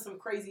she's done some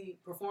crazy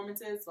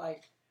performances,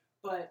 like,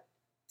 but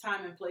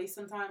time and place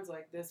sometimes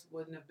like this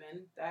wouldn't have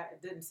been that.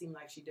 It didn't seem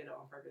like she did it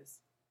on purpose.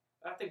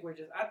 I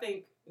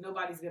think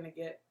nobody's gonna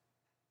get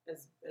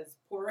as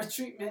poor a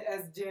treatment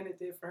as Janet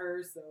did for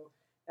her. So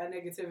that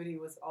negativity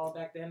was all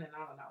back then, and I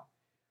don't know,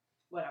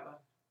 whatever.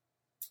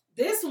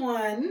 This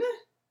one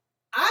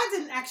I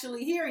didn't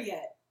actually hear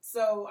yet,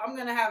 so I'm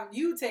gonna have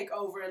you take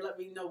over and let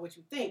me know what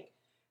you think.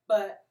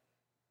 But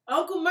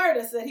Uncle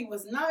Murda said he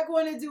was not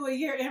going to do a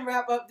year-end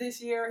wrap-up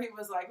this year. He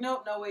was like,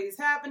 nope, no way it's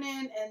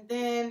happening. And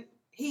then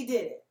he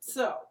did it.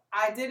 So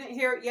I didn't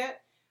hear it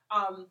yet.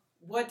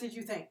 What did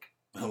you think?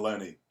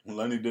 Lenny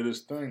did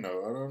his thing,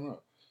 though. I don't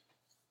know.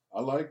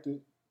 I liked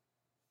it.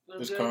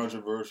 It's good.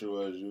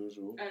 Controversial as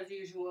usual. As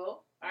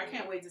usual. I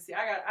can't wait to see.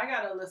 I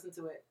gotta listen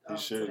to it. He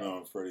shitted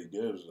on Freddie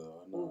Gibbs,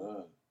 though. I know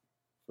that.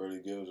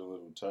 Freddie Gibbs a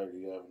little tight.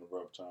 He having a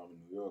rough time in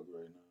New York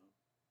right now.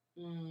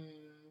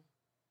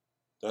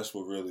 That's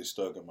what really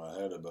stuck in my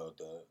head about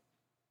that.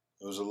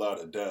 It was a lot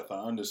of death.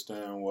 I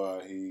understand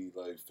why he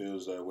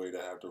feels that way to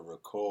have to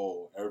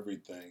recall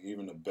everything,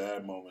 even the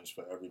bad moments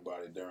for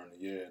everybody during the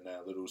year in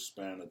that little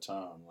span of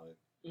time,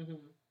 and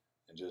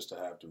just to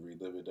have to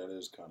relive it. That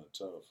is kind of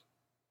tough.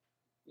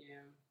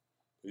 Yeah.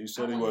 But he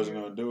said he wasn't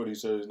going to do it. He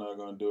said he's not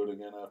going to do it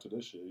again after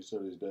this year. He said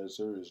he's dead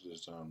serious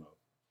this time, though.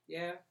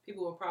 Yeah,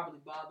 people were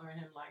probably bothering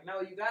him like,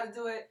 no, you got to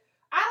do it.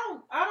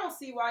 I don't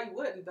see why you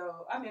wouldn't,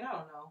 though. I mean, I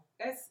don't know.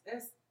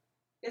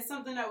 It's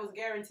something that was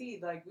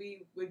guaranteed. Like,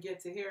 we would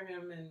get to hear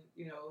him and,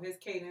 his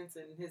cadence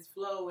and his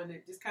flow, and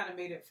it just kind of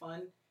made it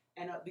fun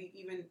and upbeat,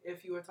 even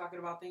if you were talking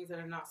about things that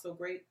are not so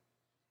great.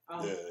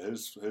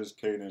 His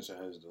cadence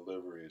and his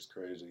delivery is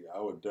crazy. I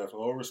would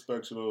definitely, all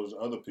respect to those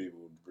other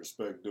people,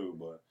 respect due,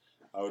 but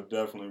I would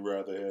definitely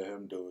rather hear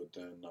him do it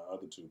than the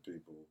other two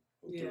people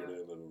who threw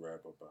their little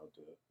wrap up out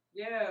there.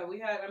 Yeah, we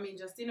had,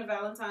 Justina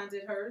Valentine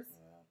did hers.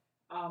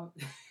 Yeah.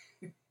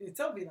 You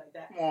told me like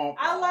that.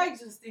 I like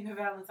Justina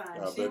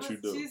Valentine. You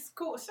do. She's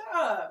cool. Shut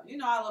up.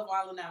 I love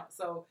Wildin' Out.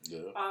 So,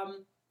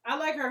 I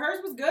like her. Hers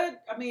was good.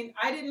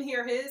 I didn't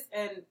hear his,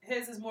 and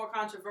his is more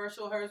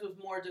controversial. Hers was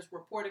more just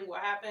reporting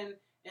what happened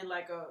in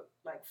a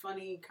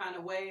funny kind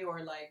of way, or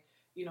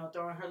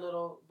throwing her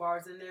little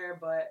bars in there.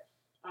 But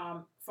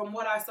from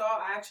what I saw,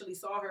 I actually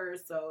saw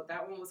hers, so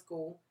that one was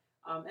cool.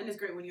 And it's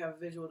great when you have a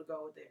visual to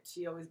go with it.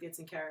 She always gets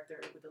in character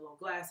with the little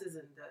glasses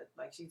and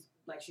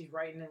she's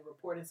writing and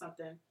reporting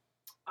something.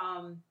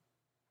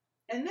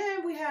 And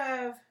then we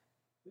have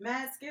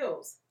Mad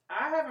Skillz.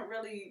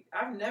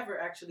 I've never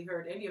actually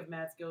heard any of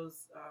Mad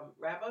Skillz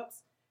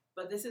wrap-ups,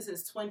 but this is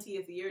his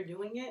 20th year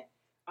doing it.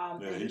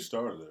 He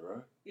started it,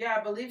 right? Yeah,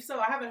 I believe so.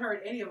 I haven't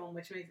heard any of them,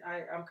 which makes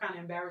I'm kind of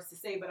embarrassed to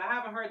say, but I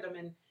haven't heard them.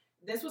 And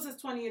this was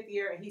his 20th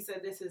year, and he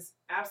said this is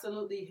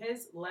absolutely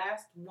his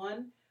last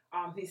one.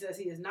 He says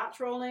he is not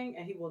trolling,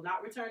 and he will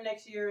not return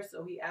next year,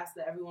 so he asks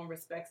that everyone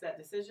respects that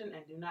decision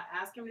and do not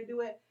ask him to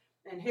do it.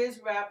 And his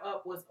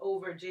wrap-up was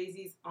over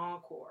Jay-Z's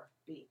Encore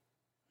beat.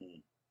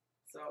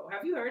 So,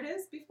 have you heard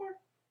his before?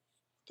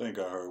 I think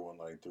I heard one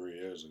 3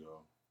 years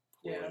ago.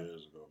 4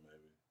 years ago,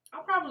 maybe.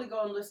 I'll probably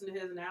go and listen to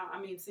his now.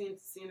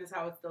 Seeing as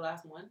how it's the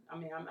last one.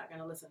 I'm not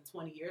going to listen to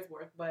 20 years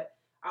worth, but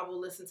I will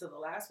listen to the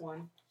last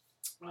one.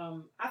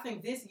 I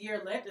think this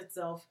year lent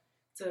itself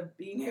to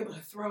being able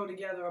to throw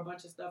together a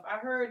bunch of stuff. I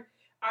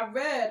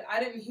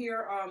didn't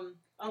hear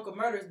Uncle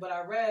Murda's, but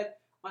I read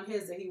on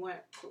his that he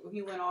went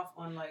off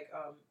on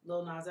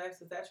Lil Nas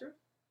X. Is that true?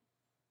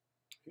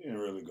 He didn't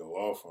really go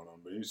off on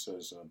him, but he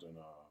said something.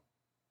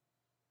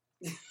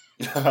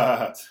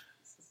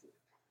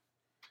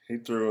 He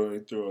threw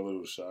a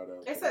little shot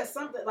out. It said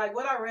something like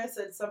what I read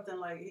said something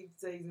like he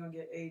said he's gonna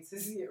get AIDS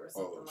this year or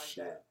something like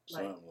shit. that.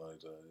 Something like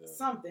that. Yeah.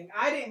 Something.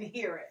 I didn't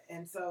hear it,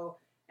 and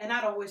I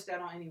don't wish that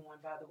on anyone,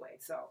 by the way.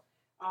 So,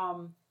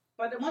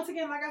 but once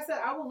again, like I said,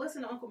 I will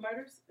listen to Uncle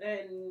Murders,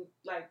 and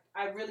like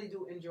I really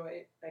do enjoy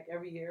it. Like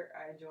every year,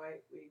 I enjoy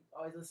it. We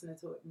always listen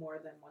to it more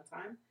than one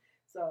time,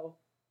 so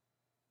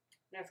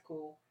that's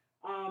cool.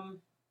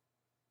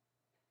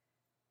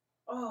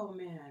 Oh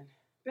man,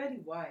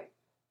 Betty White.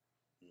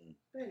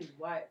 Betty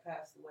White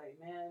passed away,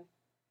 man.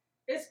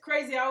 It's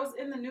crazy. I was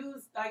in the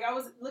news, like I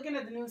was looking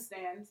at the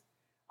newsstands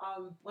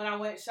when I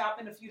went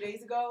shopping a few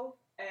days ago,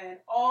 and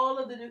all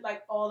of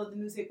the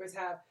newspapers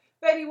have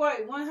Betty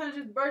White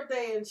 100th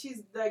birthday, and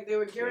she's like they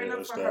were gearing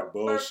up for her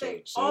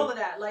birthday. See? All of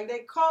that, like they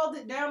called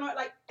it down,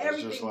 like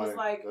everything was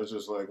like. That's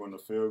just like when the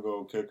field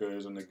goal kicker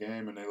is in the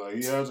game, and they like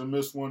he hasn't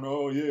missed one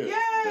all year.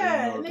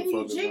 Yeah, and then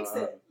you jinxed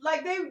it.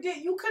 Like they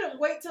did. You couldn't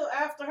wait till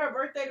after her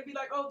birthday to be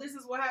like, oh, this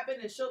is what happened,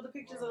 and show the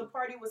pictures of the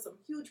party with some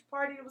huge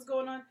party that was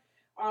going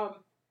on.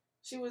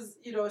 She was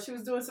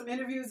doing some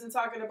interviews and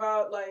talking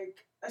about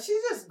like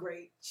she's just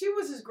great. She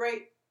was just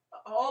great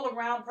all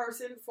around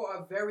person for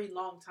a very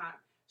long time.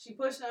 She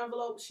pushed the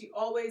envelope. She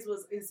always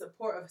was in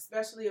support of,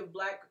 especially of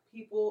Black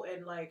people,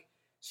 and like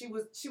she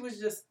was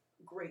just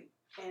great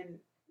and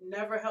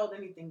never held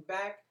anything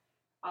back.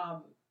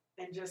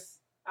 And just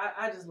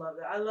I just loved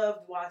it. I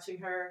loved watching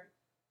her.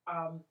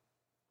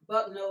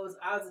 Buck knows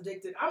I was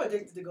addicted. I'm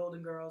addicted to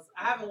Golden Girls.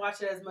 I haven't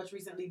watched it as much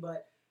recently,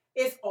 but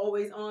it's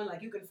always on.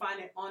 Like you can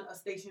find it on a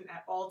station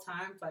at all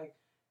times. Like,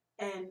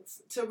 and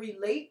to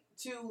relate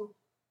to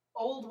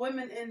old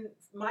women in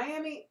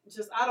Miami,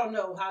 just I don't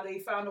know how they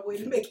found a way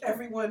to make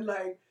everyone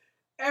like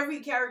every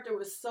character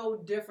was so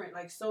different,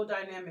 like so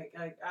dynamic.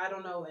 Like I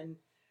don't know, and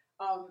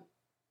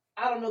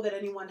I don't know that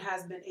anyone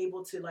has been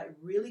able to like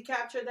really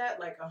capture that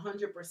like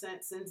 100%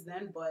 since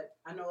then. But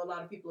I know a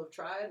lot of people have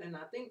tried, and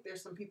I think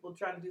there's some people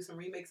trying to do some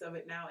remakes of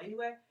it now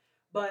anyway.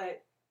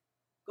 But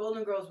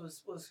Golden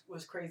Girls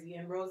was crazy,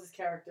 and Rose's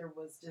character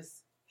was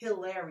just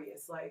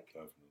hilarious. Like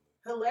Definitely.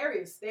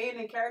 Hilarious, staying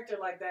in character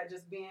like that,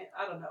 just being,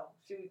 I don't know,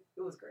 it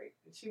was great.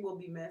 She will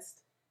be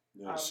missed.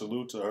 Yeah,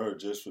 salute to her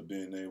just for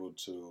being able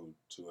to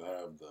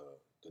have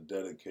the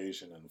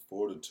dedication and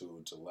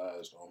fortitude to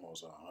last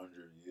almost 100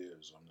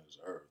 years on this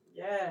earth.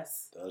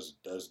 Yes,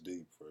 that's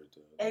deep right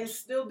there. And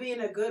still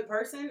being a good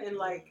person and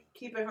like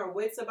keeping her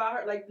wits about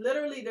her. Like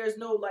literally, there's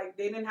no like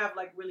they didn't have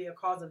like really a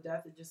cause of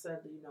death. It just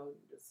said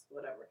just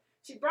whatever.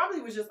 She probably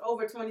was just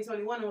over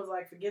 2021 and was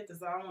like, forget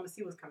this. I don't want to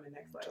see what's coming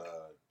next. Like,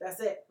 that's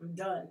it. I'm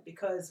done.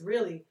 Because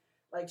really,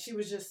 like, she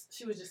was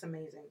just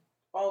amazing.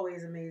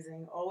 Always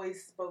amazing.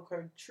 Always spoke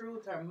her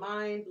truth, her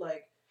mind.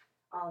 Like,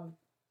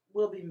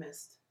 will be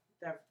missed.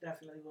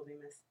 Definitely will be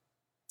missed.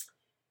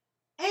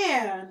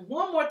 And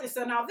one more thing.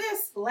 So now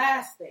this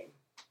last thing,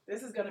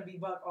 this is going to be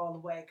Buck all the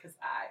way because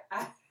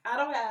I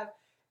don't have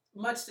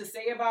much to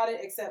say about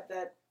it except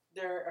that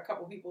there are a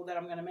couple people that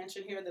I'm going to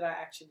mention here that I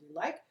actually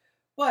like.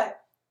 But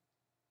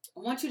I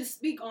want you to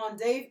speak on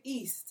Dave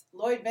East,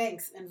 Lloyd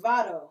Banks, and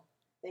Vado.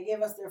 They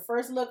gave us their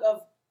first look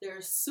of their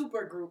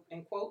super group,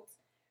 in quotes,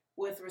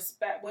 with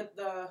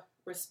the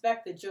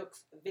Respect the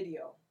Jokes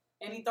video.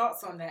 Any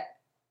thoughts on that?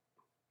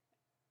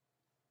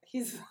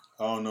 I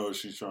don't know what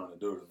she's trying to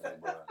do to me,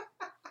 but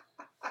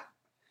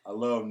I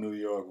love New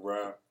York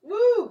rap.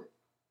 Woo!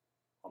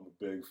 I'm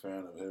a big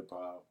fan of hip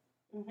hop.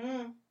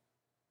 Mm-hmm.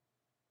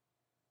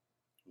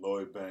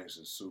 Lloyd Banks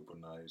is super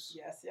nice.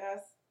 Yes.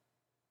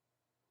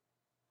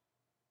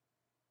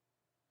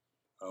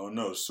 I don't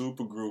know.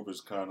 Supergroup is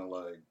kind of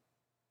like,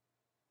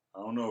 I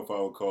don't know if I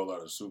would call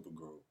that a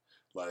supergroup.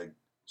 Like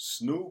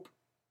Snoop,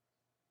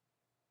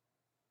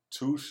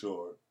 Too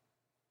Short,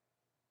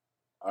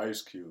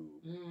 Ice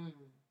Cube, and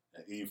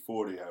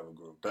E40 have a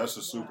group. That's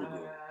a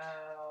supergroup.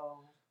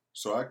 Wow.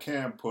 So I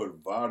can't put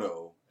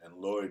Vado and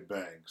Lloyd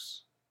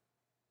Banks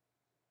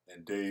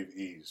and Dave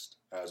East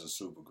as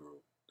a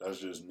supergroup. That's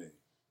just me.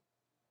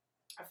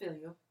 I feel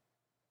you.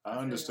 I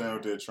understand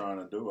what they're trying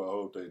to do. I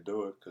hope they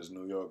do it because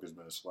New York has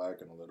been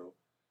slacking a little.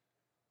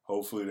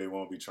 Hopefully they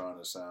won't be trying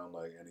to sound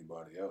like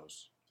anybody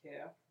else.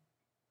 Yeah.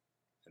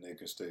 And they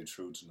can stay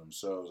true to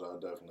themselves. I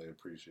definitely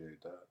appreciate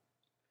that.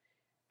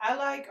 I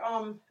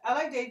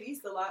like Dave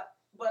East a lot,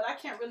 but I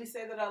can't really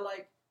say that I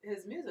like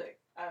his music.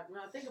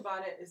 When I think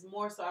about it, it's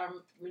more so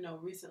I'm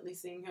recently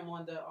seeing him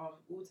on the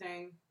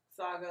Wu-Tang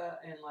Saga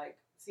and like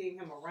seeing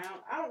him around.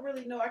 I don't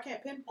really know. I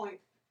can't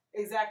pinpoint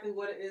exactly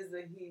what it is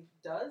that he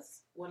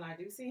does when I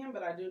do see him,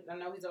 but I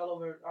know he's all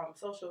over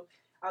social.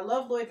 I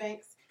love Lloyd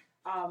Banks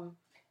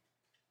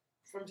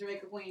from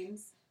Jamaica,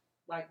 Queens,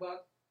 like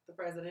Buck, the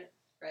president,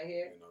 right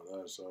here.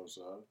 That's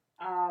outside.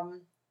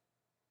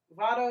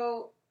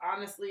 Vado,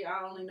 honestly,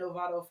 I only know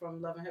Vado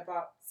from Love and Hip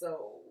Hop,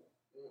 so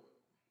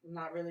I'm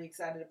not really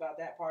excited about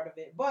that part of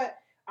it. But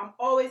I'm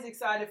always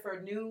excited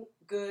for new,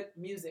 good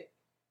music.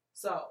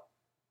 So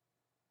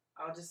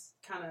I'll just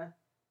kind of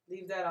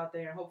leave that out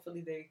there, and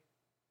hopefully they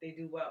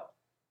do well.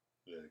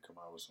 Yeah, come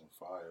out with some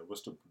fire.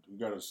 We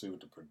got to see what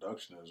the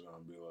production is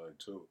going to be like,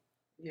 too.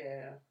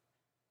 Yeah.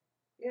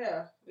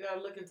 Yeah, we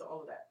gotta look into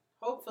all of that.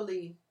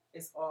 Hopefully,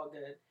 it's all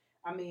good.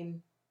 I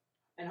mean,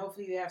 and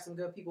hopefully they have some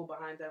good people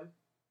behind them.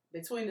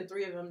 Between the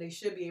three of them, they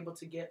should be able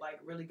to get like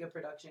really good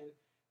production.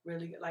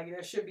 Really, like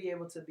there should be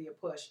able to be a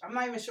push. I'm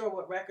not even sure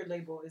what record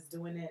label is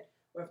doing it,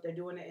 or if they're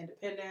doing it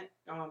independent,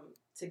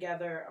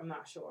 together. I'm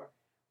not sure,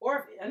 or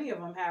if any of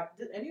them have.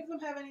 Did any of them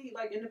have any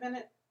like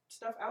independent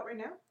stuff out right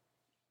now?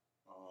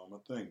 I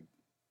think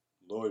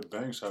Lloyd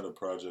Banks had a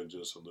project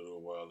just a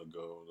little while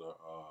ago.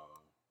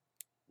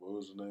 What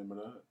was the name of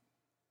that?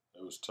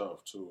 It was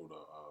tough too.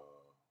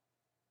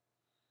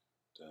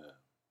 Damn,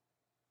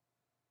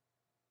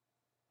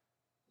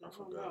 I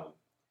forgot. Know.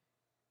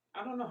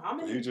 I don't know how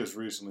many. But he just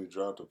recently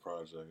dropped a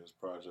project. His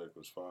project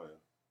was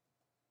fire.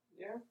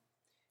 Yeah,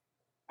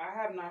 I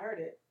have not heard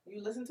it.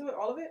 You listened to it,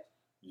 all of it?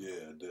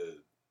 Yeah, I did.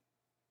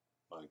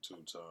 Like 2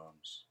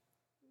 times.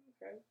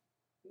 Okay.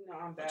 You know,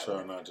 I'm bad. I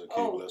try not to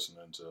keep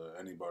listening to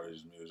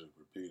anybody's music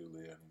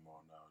repeatedly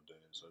anymore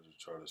nowadays. I just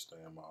try to stay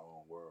in my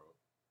own world.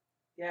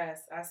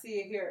 Yes, I see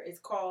it here. It's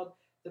called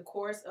The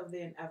Course of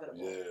the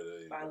Inevitable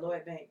by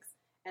Lloyd Banks.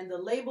 And the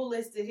label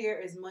listed here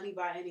is Money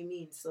by Any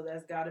Means. So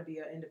that's got to be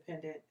an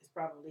independent. It's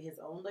probably his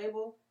own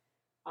label.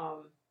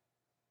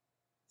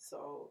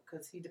 So,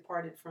 because he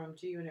departed from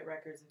G Unit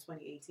Records in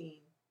 2018.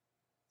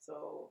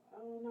 So, I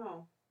don't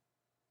know.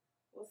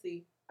 We'll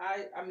see.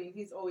 I mean,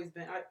 he's always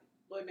been...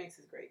 Lloyd Banks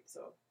is great.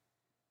 So,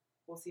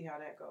 we'll see how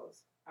that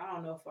goes. I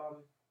don't know if...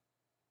 I'm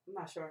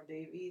not sure if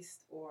Dave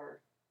East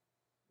or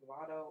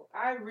Vado.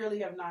 I really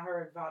have not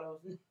heard Vado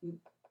do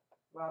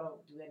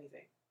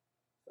anything.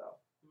 So,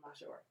 I'm not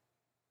sure.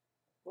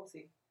 We'll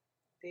see.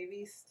 Dave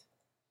East.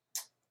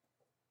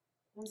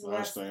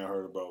 Last thing I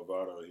heard about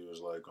Vado, he was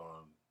like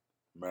on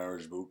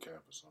Marriage Boot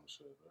Camp or some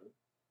shit, right?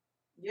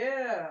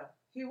 Yeah,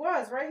 he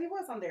was, right? He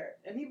was on there.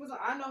 And he was,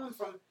 I know him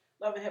from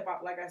Love and Hip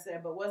Hop, like I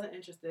said, but wasn't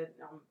interested.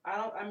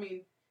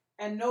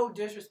 And no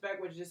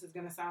disrespect, which just is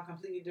going to sound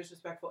completely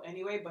disrespectful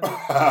anyway,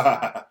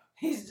 but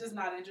he's just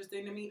not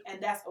interesting to me.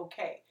 And that's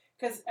okay.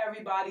 Because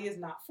everybody is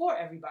not for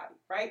everybody,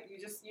 right?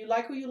 You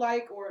like who you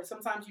like, or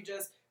sometimes you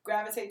just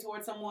gravitate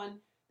towards someone.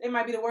 They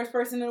might be the worst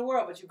person in the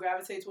world, but you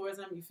gravitate towards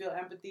them. You feel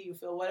empathy. You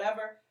feel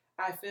whatever.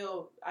 I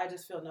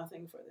just feel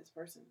nothing for this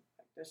person.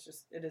 Like, that's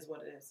just, it is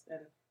what it is.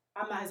 And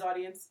I'm not his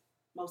audience,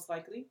 most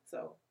likely.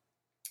 So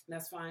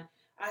that's fine.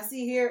 I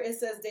see here it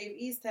says Dave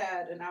East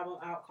had an album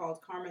out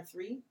called Karma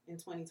 3 in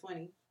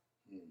 2020.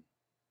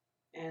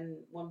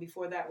 And one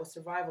before that was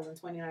Survival in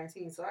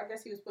 2019. So I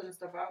guess he was putting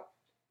stuff out.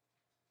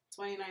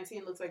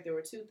 2019 looks like there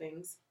were 2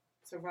 things.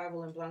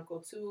 Survival and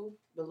Blanco 2.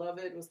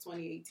 Beloved was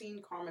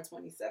 2018. Karma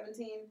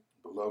 2017.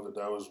 Beloved,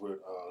 that was with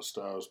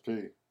Styles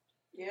P.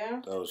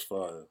 Yeah. That was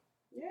fire.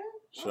 Yeah.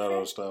 Shout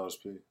out Styles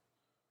P.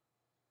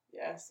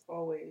 Yes,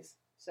 always.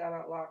 Shout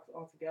out Locks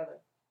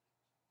altogether.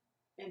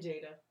 And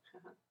Jada.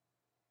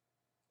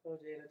 Oh,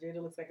 Jada.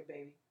 Jada looks like a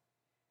baby.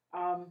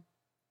 All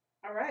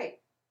right.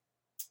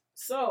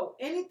 So,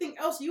 anything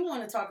else you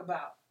want to talk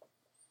about?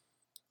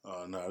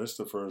 No, this is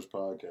the first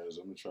podcast.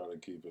 I'm going to try to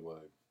keep it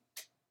like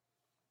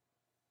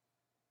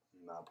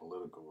not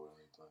political or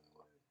anything.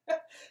 Like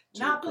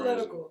not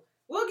political.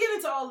 We'll get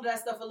into all of that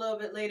stuff a little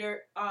bit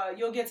later.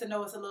 You'll get to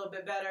know us a little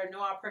bit better,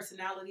 know our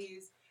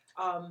personalities.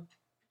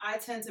 I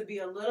tend to be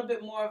a little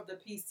bit more of the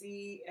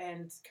PC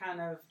and kind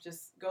of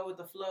just go with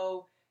the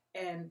flow.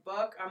 And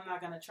Buck, I'm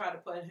not going to try to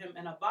put him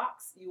in a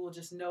box. You will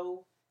just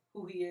know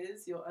who he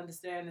is. You'll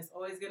understand it's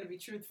always going to be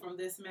truth from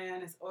this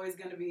man. It's always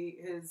going to be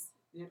his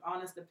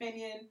honest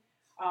opinion.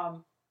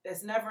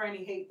 There's never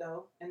any hate,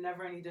 though, and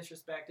never any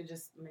disrespect. It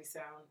just may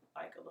sound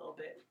like a little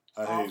bit.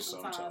 I hate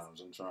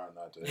sometimes. I'm trying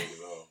not to hate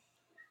it all.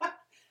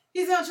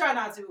 He's going to try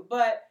not to.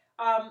 But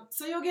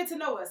so you'll get to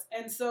know us.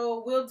 And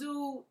so we'll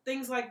do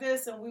things like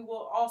this, and we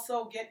will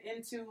also get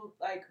into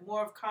like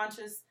more of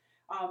conscious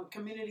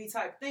community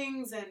type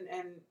things and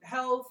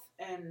health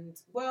and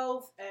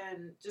wealth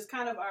and just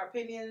kind of our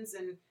opinions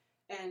and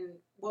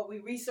what we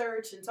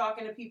research and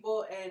talking to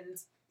people and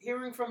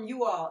hearing from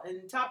you all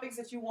and topics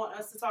that you want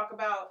us to talk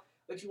about,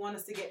 what you want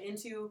us to get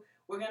into.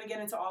 We're going to get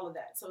into all of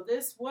that. So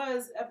this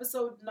was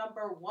episode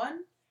number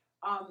 1.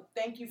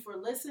 Thank you for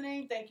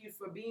listening. Thank you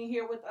for being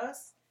here with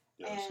us.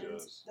 Yes, and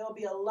yes. There'll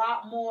be a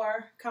lot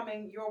more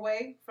coming your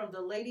way from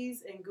the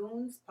Ladies and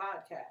Goons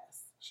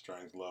Podcast.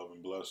 Strength, love,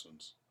 and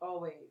blessings.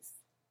 Always.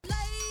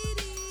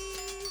 Ladies.